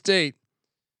Valley State,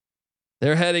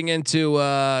 they're heading into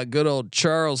good old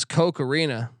Charles Koch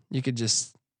Arena. You could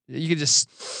just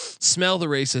smell the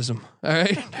racism. All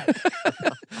right.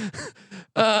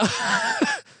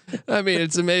 I mean,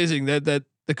 it's amazing that the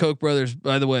Koch brothers,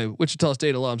 by the way, Wichita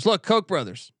State alums. Look, Koch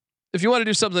brothers, if you want to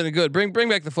do something good, bring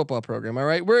back the football program. All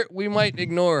right, we might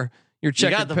ignore your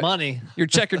checkered. You got the money, your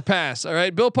checkered pass. All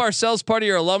right, Bill Parcells, part of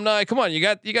your alumni. Come on, you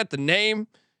got the name.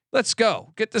 Let's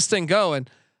go, get this thing going.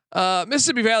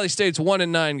 Mississippi Valley State's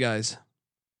 1-9, guys.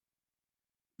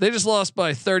 They just lost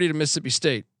by 30 to Mississippi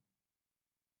State.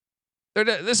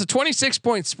 This is a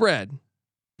 26-point spread.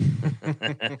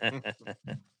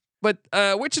 But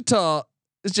Wichita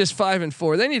is just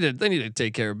 5-4. They need to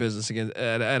take care of business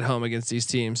at home against these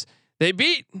teams. They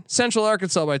beat Central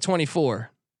Arkansas by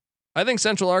 24. I think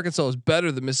Central Arkansas is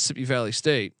better than Mississippi Valley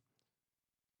State.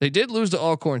 They did lose to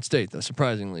Alcorn State, though,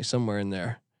 surprisingly, somewhere in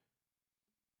there.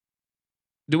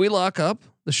 Do we lock up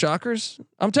the Shockers?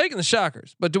 I'm taking the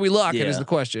Shockers, but do we lock it is the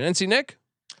question. NC Nick?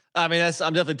 I mean,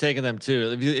 I'm definitely taking them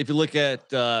too. If you look at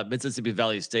Mississippi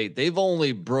Valley State, they've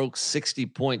only broke 60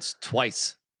 points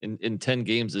twice in 10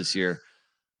 games this year.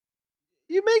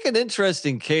 You make an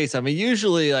interesting case. I mean,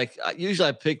 usually I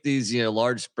pick these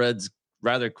large spreads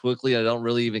rather quickly. I don't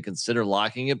really even consider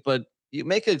locking it, but you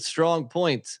make a strong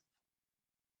point.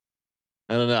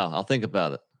 I don't know. I'll think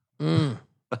about it.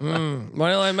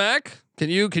 Moneyline Mac, can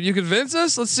you convince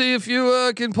us? Let's see if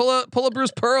you can pull up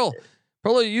Bruce Pearl.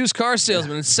 Probably a used car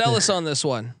salesman and sell us on this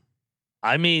one.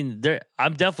 I mean,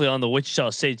 I'm definitely on the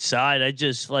Wichita State side. I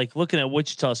just like looking at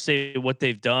Wichita State, what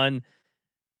they've done.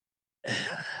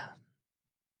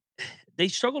 They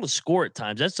struggle to score at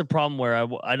times. That's the problem where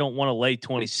I don't want to lay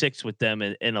 26 with them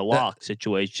in a lock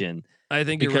situation. I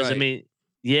think because you're right. I mean,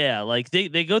 yeah, like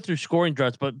they go through scoring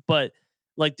droughts, but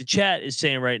like the chat is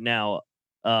saying right now,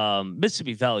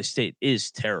 Mississippi Valley State is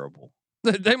terrible.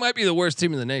 They might be the worst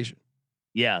team in the nation.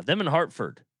 Yeah, them in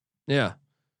Hartford. Yeah.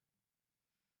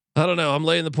 I don't know. I'm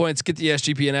laying the points. Get the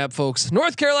SGPN app, folks.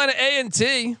 North Carolina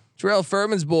A&T, Terrell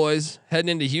Furman's boys heading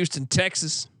into Houston,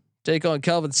 Texas. Take on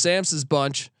Kelvin Sampson's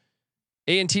bunch.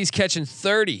 A&T's catching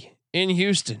 30 in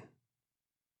Houston.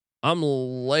 I'm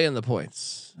laying the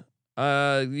points.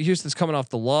 Houston's coming off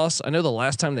the loss. I know the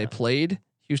last time they played,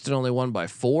 Houston only won by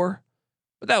 4,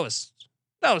 but that was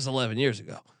 11 years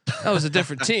ago. That was a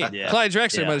different team. Yeah. Clyde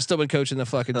Drexler might have still been coaching the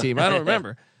fucking team. I don't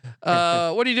remember.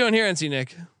 What are you doing here, NC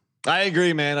Nick? I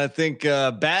agree, man. I think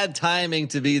bad timing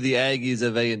to be the Aggies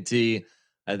of A&T.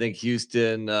 I think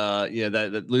Houston,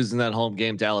 that losing that home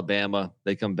game to Alabama,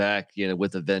 they come back,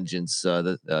 with a vengeance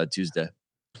Tuesday.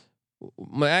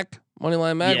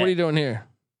 Moneyline Mac, what are you doing here?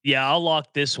 Yeah, I'll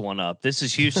lock this one up. This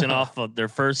is Houston off of their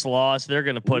first loss. They're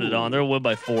going to put it on. They'll win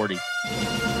by 40.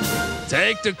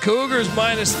 Take the Cougars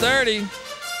minus 30.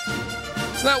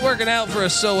 It's not working out for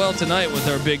us so well tonight with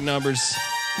our big numbers,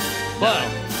 but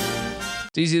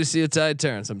it's easy to see a tide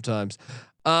turn sometimes.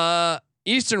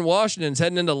 Eastern Washington's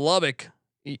heading into Lubbock.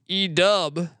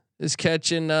 E-Dub is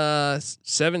catching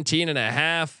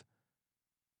 17.5.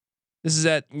 This is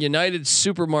at United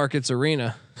Supermarkets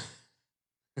Arena.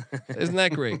 Isn't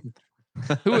that great?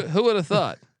 Who would have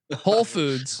thought? Whole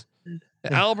Foods,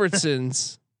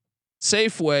 Albertsons,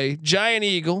 Safeway, Giant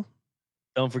Eagle.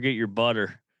 Don't forget your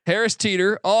butter. Harris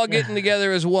Teeter, all getting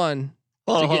together as one.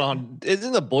 Hold on.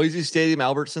 Isn't the Boise Stadium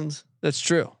Albertsons? That's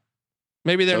true.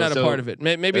 Maybe they're not a part of it.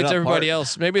 Maybe it's everybody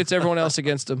else. Maybe it's everyone else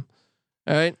against them.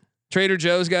 All right. Trader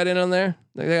Joe's got in on there.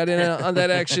 They got in on that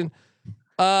action.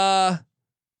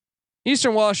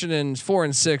 Eastern Washington's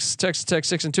 4-6, Texas Tech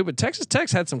 6-2, but Texas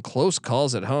Tech's had some close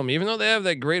calls at home. Even though they have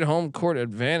that great home court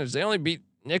advantage, they only beat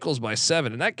Nichols by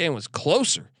 7, and that game was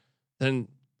closer than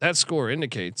that score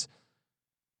indicates.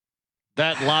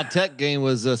 That La Tech game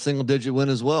was a single digit win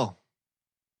as well.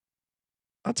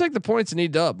 I'll take the points and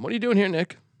E-Dub. What are you doing here,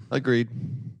 Nick? Agreed.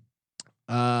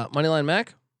 Moneyline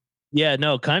Mac. Yeah,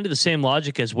 no, kind of the same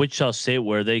logic as Wichita State,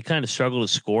 where they kind of struggle to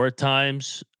score at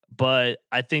times. But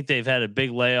I think they've had a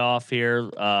big layoff here,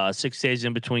 6 days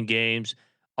in between games.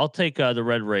 I'll take the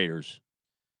Red Raiders.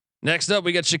 Next up,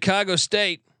 we got Chicago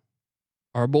State,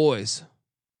 our boys,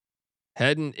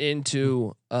 heading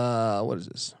into what is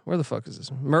this? Where the fuck is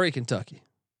this? Murray, Kentucky.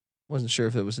 Wasn't sure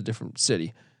if it was a different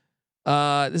city.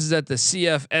 This is at the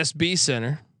CFSB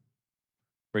Center.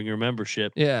 Bring your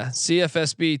membership. Yeah,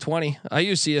 CFSB 20. I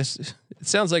use CS. It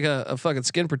sounds like a fucking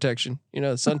skin protection. You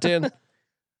know, suntan.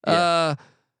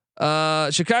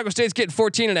 Chicago State's getting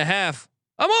 14.5.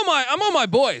 I'm on my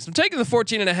boys. I'm taking the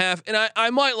 14.5, and I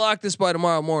might lock this by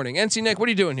tomorrow morning. NC Nick, what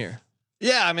are you doing here?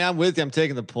 Yeah, I mean, I'm with you. I'm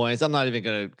taking the points. I'm not even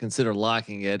going to consider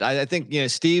locking it. I think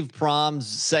Steve Prom's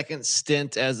second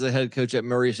stint as the head coach at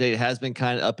Murray State has been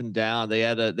kind of up and down.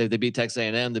 They beat Texas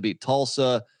A&M, they beat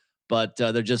Tulsa, but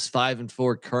they're just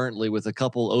 5-4 currently with a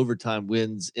couple overtime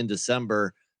wins in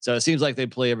December. So it seems like they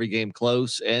play every game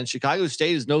close. And Chicago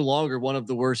State is no longer one of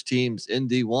the worst teams in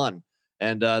D1.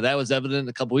 And that was evident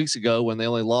a couple weeks ago when they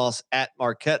only lost at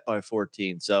Marquette by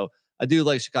 14. So I do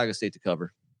like Chicago State to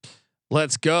cover.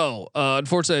 Let's go.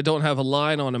 Unfortunately, I don't have a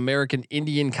line on American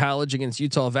Indian College against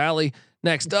Utah Valley.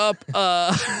 Next up,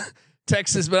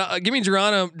 Texas, but give me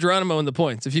Geronimo in the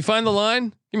points. If you find the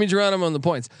line, give me Geronimo in the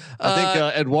points. I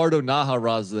think Eduardo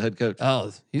Najarra is the head coad.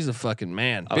 Oh, he's a fucking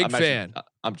man. Big fan.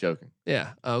 I'm joking.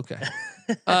 Yeah. Okay.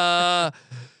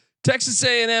 Texas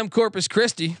A&M Corpus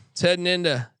Christi. It's heading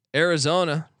into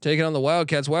Arizona, taking on the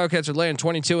Wildcats. Wildcats are laying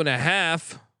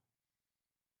 22.5.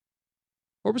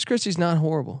 Corpus Christi's not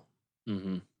horrible.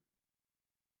 Mm-hmm.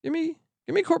 Give me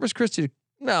Corpus Christi.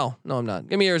 No, I'm not.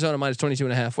 Give me Arizona minus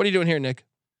 22.5. What are you doing here, Nick?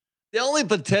 The only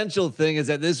potential thing is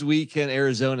that this weekend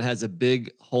Arizona has a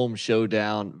big home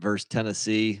showdown versus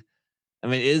Tennessee. I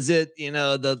mean, is it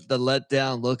the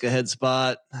letdown look ahead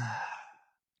spot?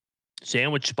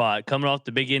 Sandwich spot coming off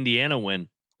the big Indiana win.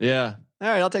 Yeah. All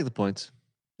right, I'll take the points.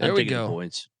 There we go.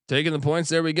 Taking the points.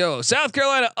 There we go. South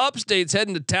Carolina Upstate's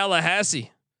heading to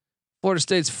Tallahassee. Florida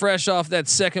State's fresh off that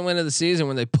second win of the season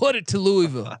when they put it to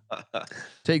Louisville.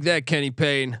 Take that, Kenny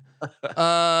Payne.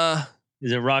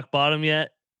 Is it rock bottom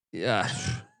yet? Yeah.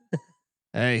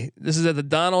 Hey, this is at the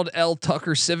Donald L.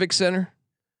 Tucker Civic Center.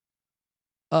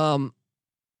 South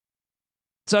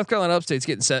Carolina Upstate's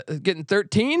getting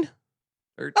 13.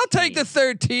 I'll take the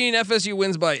 13. FSU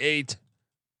wins by 8.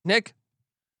 Nick,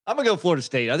 I'm gonna go Florida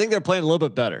State. I think they're playing a little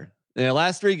bit better.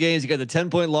 Last 3 games, you got the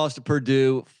 10-point loss to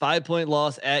Purdue, 5-point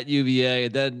loss at UVA,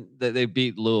 and then they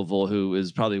beat Louisville, who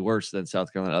is probably worse than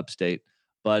South Carolina Upstate.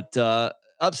 But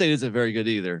Upstate isn't very good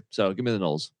either. So give me the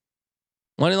Noles.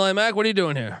 Moneyline Mac, what are you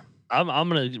doing here? I'm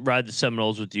gonna ride the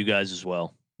Seminoles with you guys as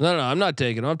well. No, I'm not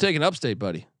taking them. I'm taking Upstate,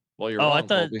 buddy. Well, you're wrong, I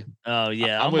thought. Colby. Oh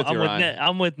yeah, I'm with you, Ryan.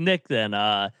 I'm with Nick then.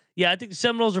 Yeah, I think the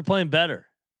Seminoles are playing better.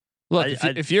 Look,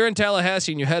 if you're in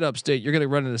Tallahassee and you head upstate, you're going to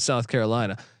run into South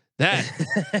Carolina.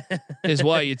 That is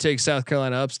why you take South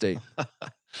Carolina Upstate. All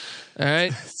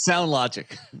right. Sound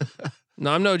logic.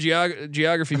 No, I'm no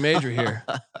geography major here,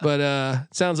 but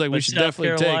sounds like we should South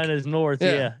definitely Carolina's north.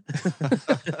 Yeah.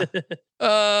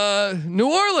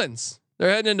 New Orleans. They're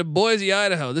heading into Boise,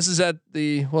 Idaho. This is at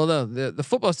the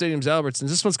football stadium's Albertsons.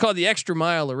 This one's called the Extra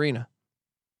Mile Arena.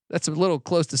 That's a little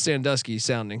close to Sandusky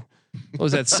sounding. What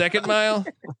was that, Second Mile?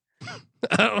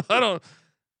 I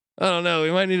don't know.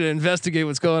 We might need to investigate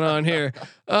what's going on here.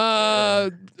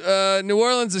 New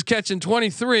Orleans is catching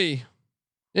 23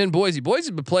 in Boise.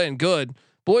 Boise's been playing good.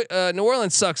 New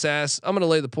Orleans sucks ass. I'm going to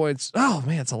lay the points. Oh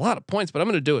man, it's a lot of points, but I'm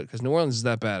going to do it because New Orleans is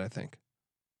that bad. I think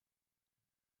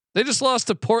they just lost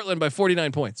to Portland by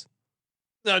 49 points.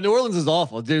 No, New Orleans is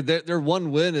awful, dude. Their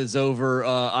one win is over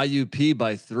IUP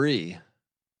by 3.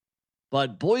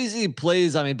 But Boise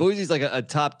plays. I mean, Boise's like a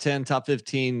top 10, top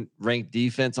 15 ranked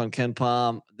defense on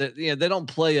KenPom. They don't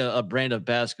play a brand of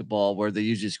basketball where they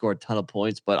usually score a ton of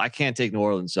points. But I can't take New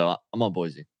Orleans, so I'm on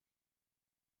Boise.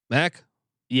 Mac?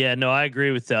 Yeah, no, I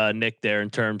agree with Nick there in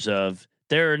terms of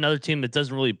they're another team that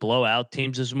doesn't really blow out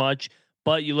teams as much.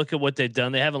 But you look at what they've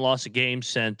done; they haven't lost a game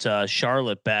since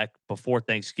Charlotte back before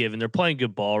Thanksgiving. They're playing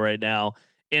good ball right now.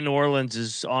 In New Orleans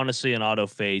is honestly an auto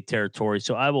fade territory,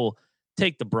 so I will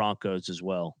take the Broncos as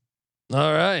well.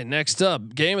 All right. Next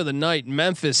up, game of the night.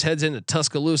 Memphis heads into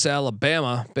Tuscaloosa,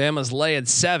 Alabama. Bama's laying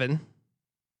 7.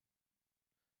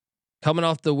 Coming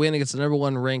off the win against the number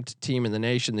 1 ranked team in the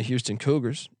nation, the Houston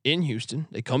Cougars in Houston.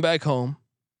 They come back home.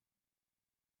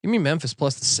 Give me Memphis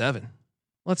plus the 7.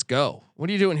 Let's go. What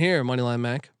are you doing here, Moneyline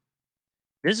Mac?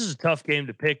 This is a tough game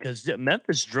to pick because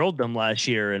Memphis drilled them last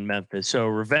year in Memphis. So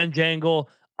revenge angle.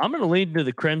 I'm going to lean to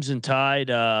the Crimson Tide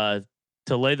to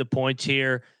lay the points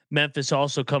here. Memphis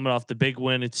also coming off the big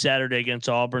win. It's Saturday against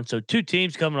Auburn. So two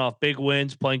teams coming off big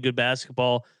wins, playing good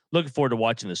basketball. Looking forward to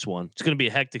watching this one. It's going to be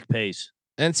a hectic pace.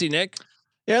 NC Nick.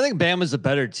 Yeah, I think Bama's a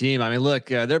better team. I mean, look,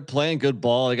 they're playing good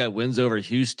ball. They got wins over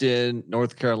Houston,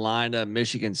 North Carolina,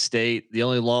 Michigan State. The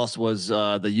only loss was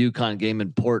the UConn game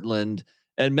in Portland.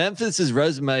 And Memphis's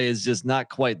resume is just not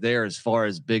quite there as far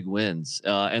as big wins.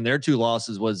 And their two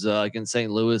losses was against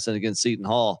St. Louis and against Seton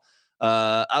Hall.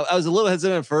 I was a little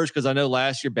hesitant at first because I know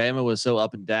last year Bama was so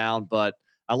up and down, but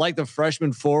I like the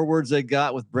freshman forwards they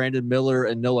got with Brandon Miller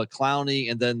and Noah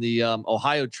Clowney. And then the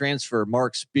Ohio transfer,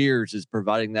 Mark Spears, is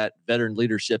providing that veteran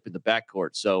leadership in the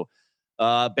backcourt. So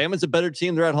Bama's a better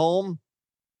team. They're at home.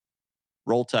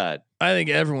 Roll Tide. I think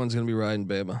everyone's going to be riding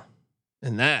Bama.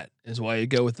 And that is why you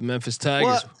go with the Memphis Tigers.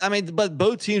 Well, I mean, but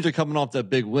both teams are coming off that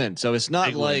big win, so it's not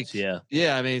big like, wins,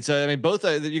 yeah. I mean, both.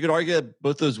 You could argue that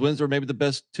both those wins were maybe the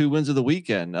best two wins of the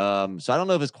weekend. So I don't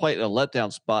know if it's quite a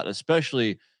letdown spot,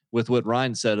 especially with what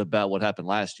Ryan said about what happened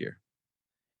last year.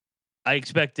 I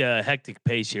expect a hectic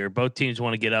pace here. Both teams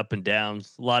want to get up and down.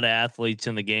 A lot of athletes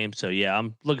in the game, so yeah,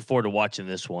 I'm looking forward to watching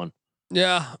this one.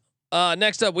 Yeah.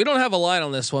 Next up, we don't have a line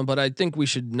on this one, but I think we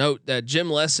should note that Jim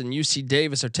Les and UC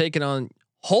Davis are taking on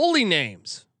Holy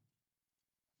Names.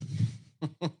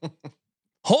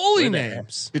 Holy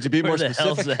Names. Could you be more Where the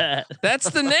hell's specific? that? That's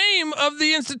the name of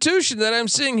the institution that I'm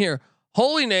seeing here.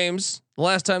 Holy Names. The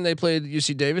last time they played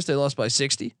UC Davis, they lost by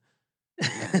 60.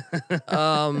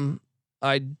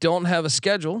 I don't have a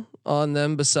schedule on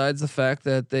them besides the fact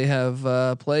that they have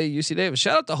play UC Davis.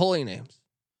 Shout out to Holy Names.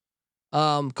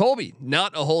 Colby,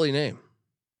 not a holy name,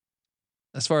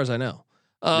 as far as I know.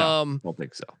 No, don't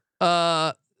think so.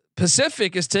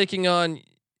 Pacific is taking on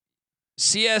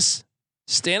CS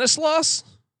Stanislaus,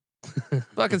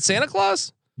 fucking Santa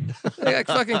Claus. They got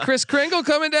fucking Chris Kringle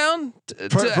coming down.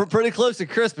 Pretty close to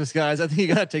Christmas, guys. I think you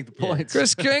got to take the points.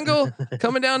 Chris Kringle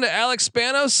coming down to Alex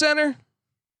Spanos Center.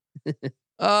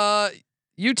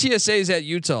 UTSA is at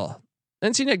Utah.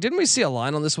 NC Nick, didn't we see a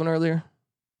line on this one earlier?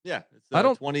 Yeah, it's, I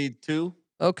don't 22.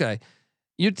 Okay,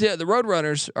 the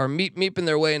Roadrunners are meeping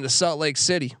their way into Salt Lake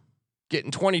City,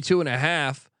 getting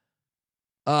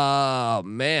 22.5.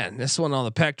 Man, this one on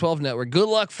the Pac-12 network. Good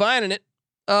luck finding it.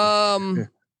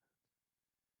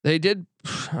 They did.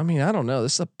 I mean, I don't know.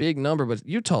 This is a big number, but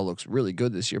Utah looks really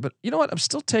good this year. But you know what? I'm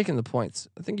still taking the points.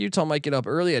 I think Utah might get up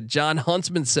early at John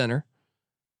Huntsman Center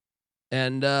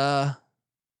and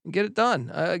get it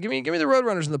done. Give me the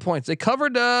Roadrunners and the points. They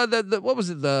covered the what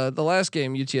was it, the last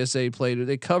game UTSA played?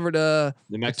 They covered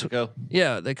New Mexico.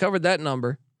 Yeah, they covered that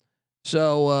number.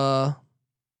 So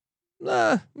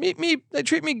they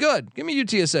treat me good. Give me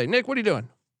UTSA. Nick, what are you doing?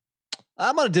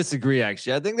 I'm going to disagree,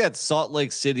 actually. I think that Salt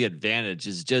Lake City advantage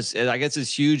is just, I guess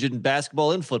it's huge in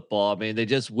basketball and football. I mean, they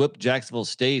just whipped Jacksonville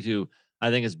State, who I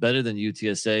think is better than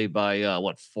UTSA by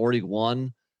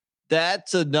 41.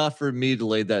 That's enough for me to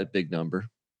lay that big number.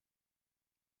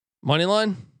 Money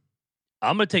line?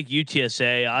 I'm going to take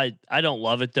UTSA. I don't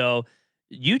love it, though.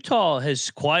 Utah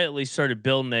has quietly started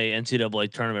building a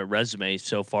NCAA tournament resume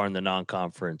so far in the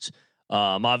non-conference.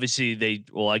 Obviously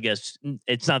I guess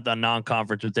it's not the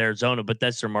non-conference with Arizona, but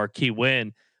that's their marquee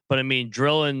win. But I mean,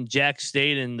 drilling Jack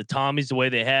State and the Tommies the way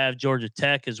they have, Georgia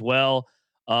Tech as well.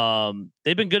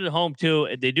 They've been good at home too.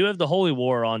 They do have the Holy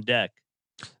War on deck.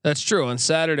 That's true. On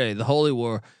Saturday, the Holy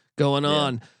War going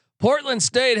on. Portland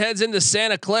State heads into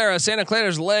Santa Clara. Santa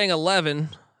Clara's laying 11.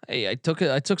 Hey, I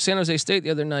took San Jose State the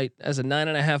other night as a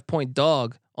 9.5 point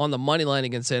dog on the money line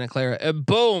against Santa Clara, and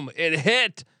boom, it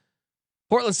hit.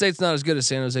 Portland State's not as good as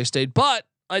San Jose State, but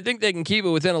I think they can keep it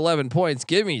within 11 points.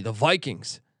 Give me the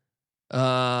Vikings.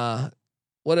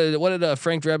 What did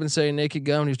Frank Drebin say in Naked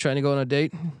Gun when he was trying to go on a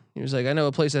date? He was like, I know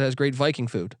a place that has great Viking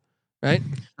food, right?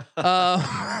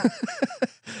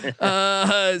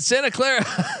 Santa Clara.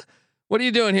 What are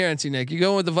you doing here, NC Nick? You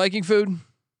going with the Viking food?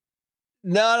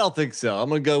 No, I don't think so. I'm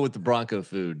going to go with the Bronco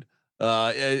food.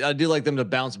 I do like them to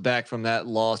bounce back from that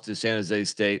loss to San Jose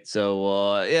State.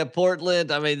 So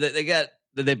Portland. I mean,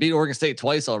 they beat Oregon State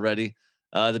twice already.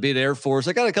 They beat Air Force.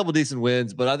 They got a couple decent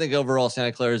wins, but I think overall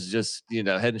Santa Clara is just head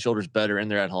and shoulders better, and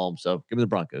they're at home. So give me the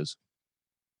Broncos.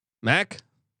 Mac.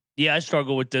 Yeah, I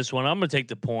struggle with this one. I'm going to take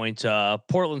the points.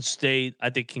 Portland State,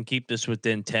 I think, can keep this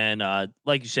within 10.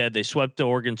 Like you said, they swept the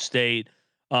Oregon State.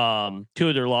 Two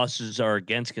of their losses are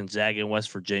against Gonzaga and West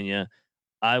Virginia.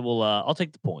 I'll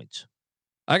take the points.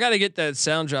 I got to get that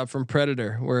sound drop from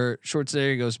Predator where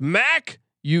Schwarzenegger goes, Mac,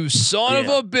 you son of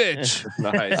a bitch.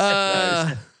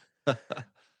 Nice.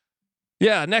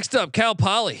 Yeah. Next up, Cal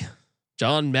Poly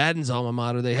John Madden's alma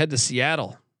mater. They head to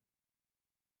Seattle.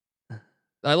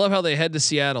 I love how they head to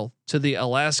Seattle to the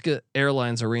Alaska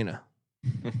Airlines Arena.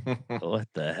 What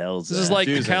the hell? This is like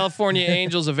the California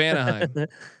Angels of Anaheim.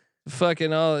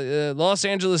 Fucking all Los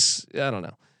Angeles. I don't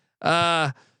know.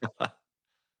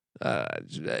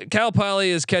 Cal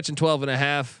Poly is catching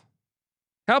 12.5.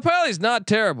 Cal Poly's not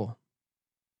terrible.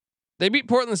 They beat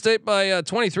Portland State by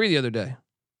 23 the other day.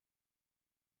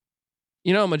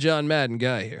 You know, I'm a John Madden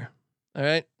guy here. All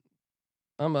right.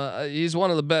 He's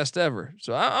one of the best ever.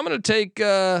 So I'm going to take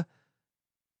the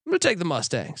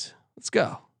Mustangs. Let's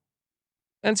go.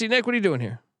 NC Nick, what are you doing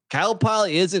here? Cal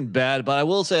Poly isn't bad, but I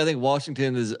will say I think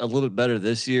Washington is a little bit better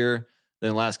this year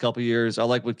than the last couple of years. I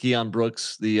like what Keon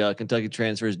Brooks, the Kentucky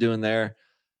transfer, is doing there.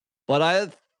 But I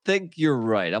think you're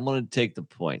right. I'm going to take the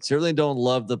point. Certainly don't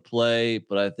love the play,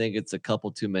 but I think it's a couple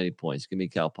too many points. Give me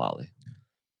Cal Poly.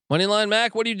 Moneyline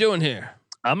Mac, what are you doing here?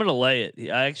 I'm going to lay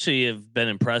it. I actually have been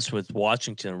impressed with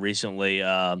Washington recently.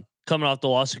 Coming off the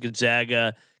loss of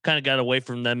Gonzaga, kind of got away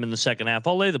from them in the second half.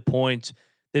 I'll lay the points.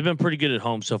 They've been pretty good at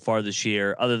home so far this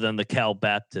year, other than the Cal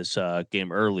Baptist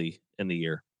game early in the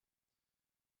year.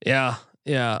 Yeah.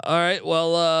 All right.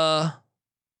 Well,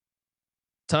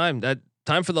 time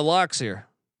for the locks here.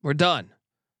 We're done.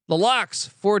 The locks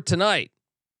for tonight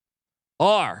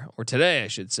or today, I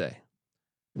should say.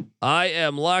 I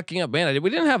am locking up. Man, we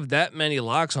didn't have that many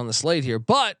locks on the slate here,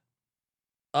 but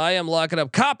I am locking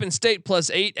up Coppin State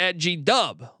 +8 at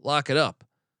G-Dub. Lock it up.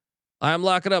 I am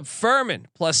locking up Furman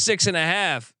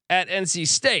 +6.5 at NC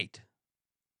State.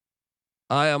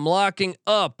 I am locking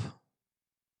up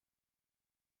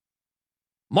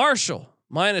Marshall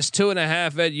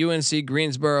 -2.5 at UNC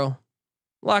Greensboro.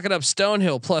 Locking up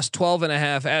Stonehill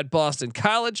 +12.5 at Boston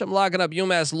College. I'm locking up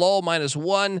UMass Lowell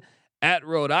 -1 at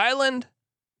Rhode Island.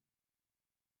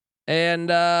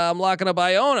 And I'm locking up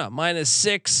Iona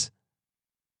 -6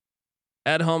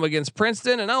 at home against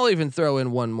Princeton. And I'll even throw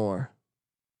in one more.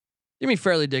 Give me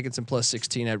Fairleigh Dickinson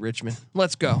 +16 at Richmond.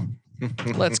 Let's go.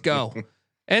 Let's go.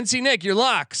 NC Nick, your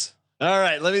locks. All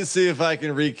right. Let me see if I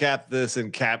can recap this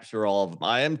and capture all of them.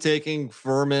 I am taking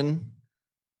Furman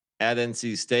at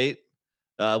NC State.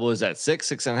 What was that?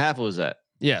 6.5? What was that?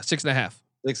 Yeah, 6.5.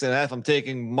 6.5. I'm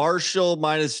taking Marshall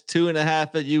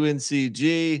 -2.5 at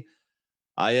UNCG.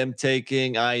 I am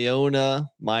taking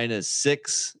Iona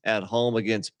 -6 at home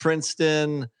against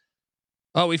Princeton.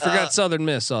 Oh, we forgot Southern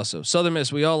Miss also. Southern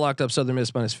Miss. We all locked up Southern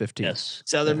Miss -15. Yes.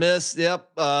 Southern Miss.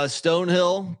 Yep.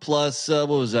 Stonehill plus what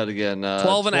was that again?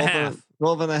 12.5.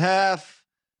 12.5.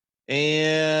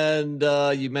 And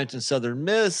you mentioned Southern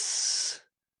Miss.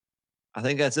 I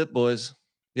think that's it, boys.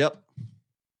 Yep.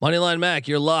 Moneyline Mac,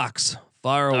 your locks.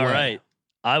 Fire away. All right.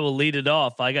 I will lead it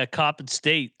off. I got Coppin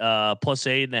State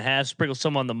 +8.5. Sprinkle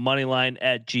some on the money line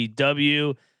at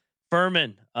GW.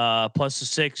 Furman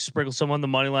 +6. Sprinkle some on the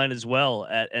money line as well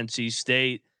at NC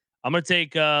State. I'm going to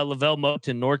take Lavelle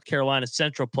Moton, North Carolina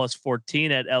Central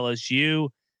 +14 at LSU.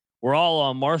 We're all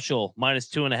on Marshall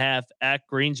 -2.5 at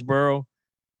Greensboro.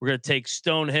 We're going to take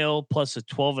Stonehill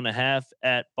 +12.5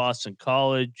 at Boston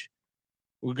College.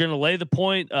 We're going to lay the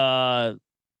point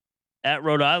at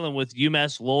Rhode Island with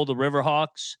UMass Lowell, the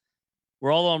Riverhawks.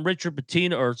 We're all on Rick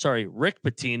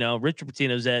Pitino. Richard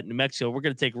Pitino's at New Mexico. We're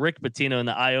going to take Rick Pitino and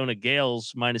the Iona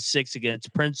Gales -6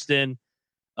 against Princeton.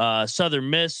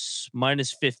 Southern Miss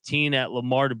 -15 at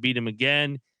Lamar to beat him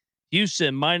again.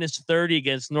 Houston -30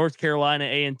 against North Carolina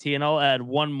A&T. And I'll add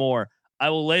one more.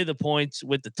 I will lay the points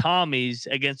with the Tommies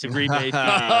against the Green Bay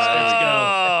Packers. Let's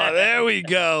go. There we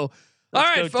go. All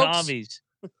right, folks. Tommies.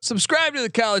 Subscribe to the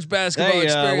College Basketball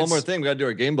Experience. One more thing. We got to do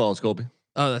our game balls, Colby.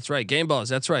 Oh, that's right. Game balls.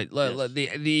 That's right.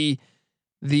 Yes.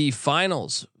 The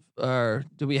finals are.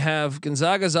 Do we have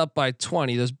Gonzaga's up by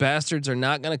 20? Those bastards are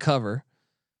not going to cover.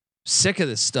 Sick of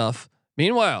this stuff.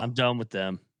 Meanwhile, I'm done with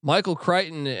them. Michael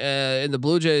Crichton and the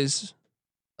Blue Jays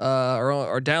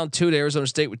are down 2 to Arizona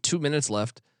State with 2 minutes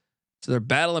left. So they're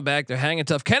battling back. They're hanging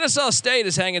tough. Kennesaw State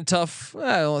is hanging tough.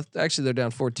 Well, actually, they're down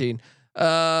 14.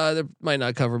 They might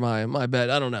not cover my bet.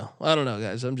 I don't know,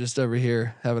 guys. I'm just over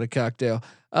here having a cocktail.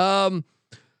 All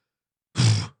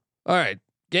right.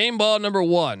 Game ball number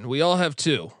 1. We all have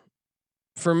 2.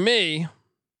 For me,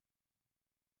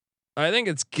 I think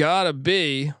it's gotta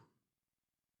be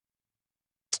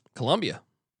Columbia.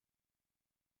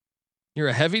 You're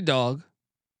a heavy dog.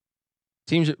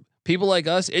 People like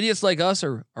us, idiots like us,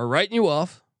 are writing you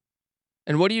off.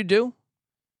 And what do?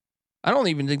 I don't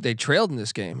even think they trailed in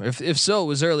this game. If so, it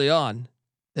was early on.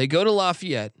 They go to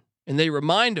Lafayette and they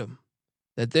remind them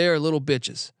that they are little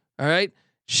bitches. All right.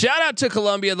 Shout out to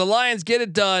Columbia. The Lions get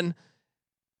it done.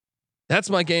 That's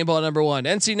my game ball number 1.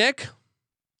 NC Nick.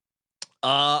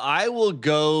 I will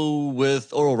go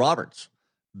with Oral Roberts.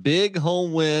 Big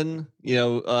home win,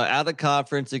 out of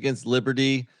conference against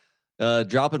Liberty,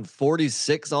 dropping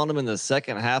 46 on them in the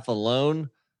second half alone.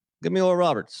 Give me Oral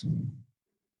Roberts.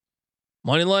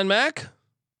 Moneyline Mac.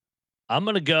 I'm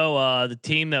gonna go the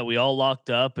team that we all locked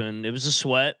up, and it was a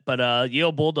sweat. But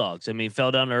Yale Bulldogs. I mean,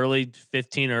 fell down early,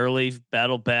 15 early,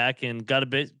 battled back, and got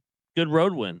a good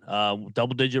road win,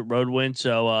 double-digit road win.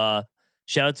 So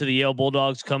shout out to the Yale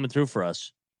Bulldogs coming through for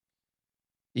us.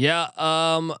 Yeah.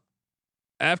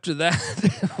 After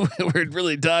that, we're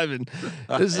really diving.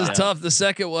 This is tough. The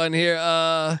second one here.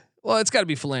 Well, it's got to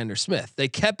be Philander Smith. They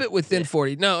kept it within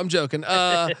 40. No, I'm joking.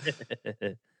 Go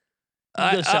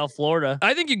South Florida.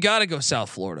 I think you got to go South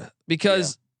Florida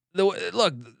because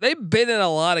look, they've been in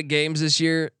a lot of games this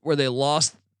year where they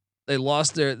lost their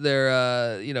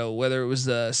whether it was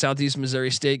the Southeast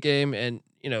Missouri State game and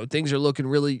things are looking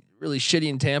really, really shitty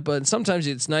in Tampa. And sometimes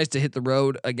it's nice to hit the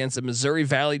road against a Missouri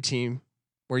Valley team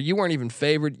where you weren't even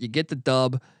favored. You get the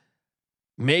dub.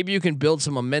 Maybe you can build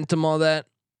some momentum on that.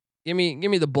 Give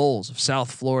me the Bulls of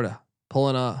South Florida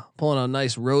pulling a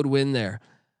nice road win there.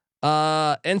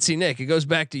 NC Nick, it goes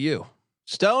back to you.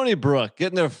 Stony Brook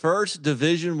getting their first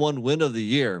Division I win of the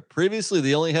year. Previously,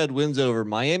 they only had wins over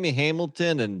Miami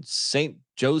Hamilton and St.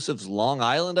 Joseph's Long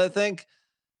Island, I think.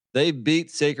 They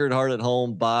beat Sacred Heart at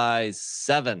home by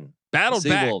 7. Battled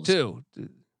back too.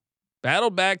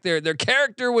 Battled back. Their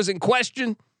character was in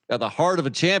question. Got the heart of a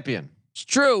champion. It's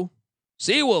true.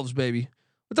 Seawolves, baby.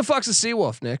 What the fuck's a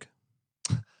seawolf, Nick?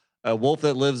 A wolf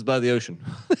that lives by the ocean.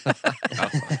 All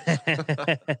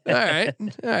right.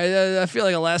 I feel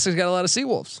like Alaska's got a lot of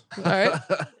seawolves. All right.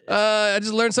 I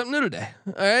just learned something new today.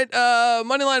 All right.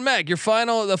 Moneyline Mag,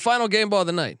 the final game ball of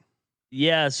the night.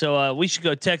 Yeah, so we should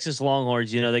go Texas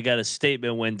Longhorns. They got a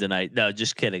statement win tonight. No,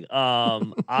 just kidding.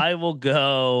 I'm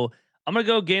gonna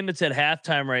go game that's at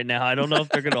halftime right now. I don't know if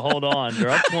they're gonna hold on. They're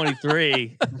up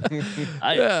 23. We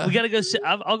gotta go.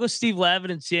 I'll go Steve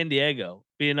Lavin in San Diego,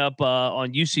 being up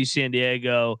on UC San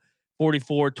Diego,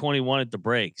 44-21 at the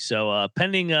break. So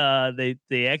pending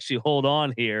they actually hold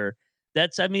on here.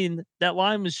 That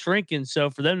line was shrinking. So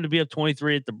for them to be up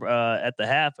 23 at the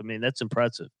half, that's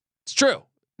impressive. It's true.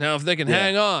 Now, if they can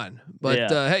hang on, but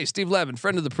hey, Steve Lavin,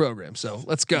 friend of the program, so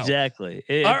let's go. Exactly.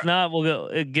 If not, we'll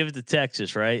go give it to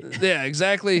Texas, right? Yeah,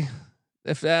 exactly.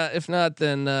 If not,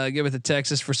 then give it to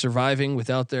Texas for surviving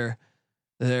without their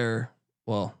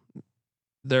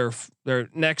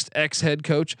next ex-head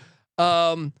coach.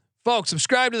 Folks,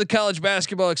 subscribe to the College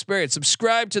Basketball Experience.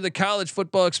 Subscribe to the College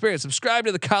Football Experience. Subscribe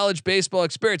to the College Baseball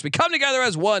Experience. We come together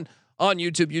as one on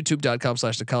YouTube.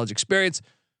 YouTube.com/The College Experience.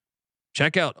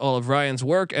 Check out all of Ryan's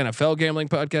work, NFL Gambling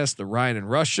Podcast, the Ryan and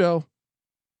Rush Show.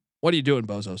 What are you doing,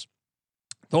 bozos?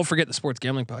 Don't forget the Sports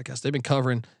Gambling Podcast. They've been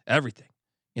covering everything.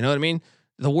 You know what I mean?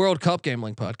 The World Cup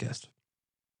Gambling Podcast.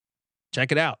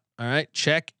 Check it out. All right.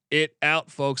 Check it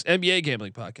out, folks. NBA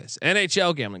Gambling Podcast,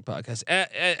 NHL Gambling Podcast,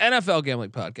 NFL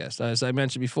Gambling Podcast, as I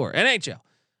mentioned before, NHL,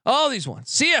 all these ones,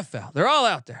 CFL, they're all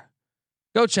out there.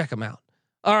 Go check them out.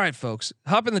 All right, folks,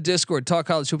 hop in the Discord, talk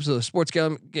college hoops with the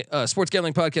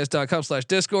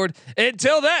sportsgamblingpodcast.com/Discord.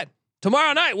 Until then,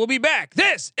 tomorrow night we'll be back.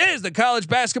 This is the College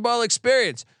Basketball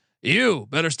Experience. You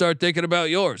better start thinking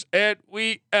about yours. And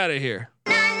we out of here.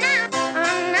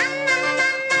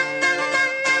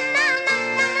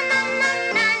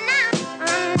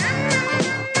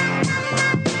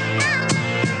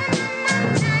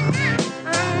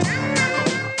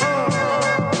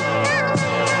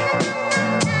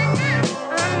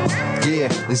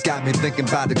 It's got me thinking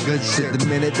about the good shit. The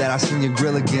minute that I seen your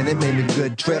grill again, it made me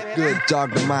good trip. Good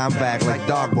dog to mind back like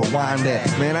dog, but wind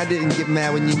that. Man, I didn't get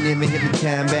mad when you never hit me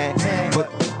time back. But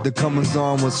the comings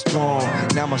on was strong.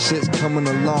 Now my shit's coming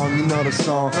along, you know the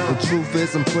song. The truth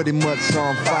is I'm pretty much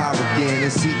on fire again.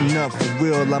 It's heating up for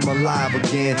real, I'm alive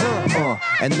again.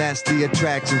 And that's the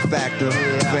attraction factor.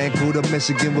 Vancouver,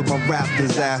 Michigan with my rap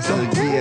disaster. Yeah.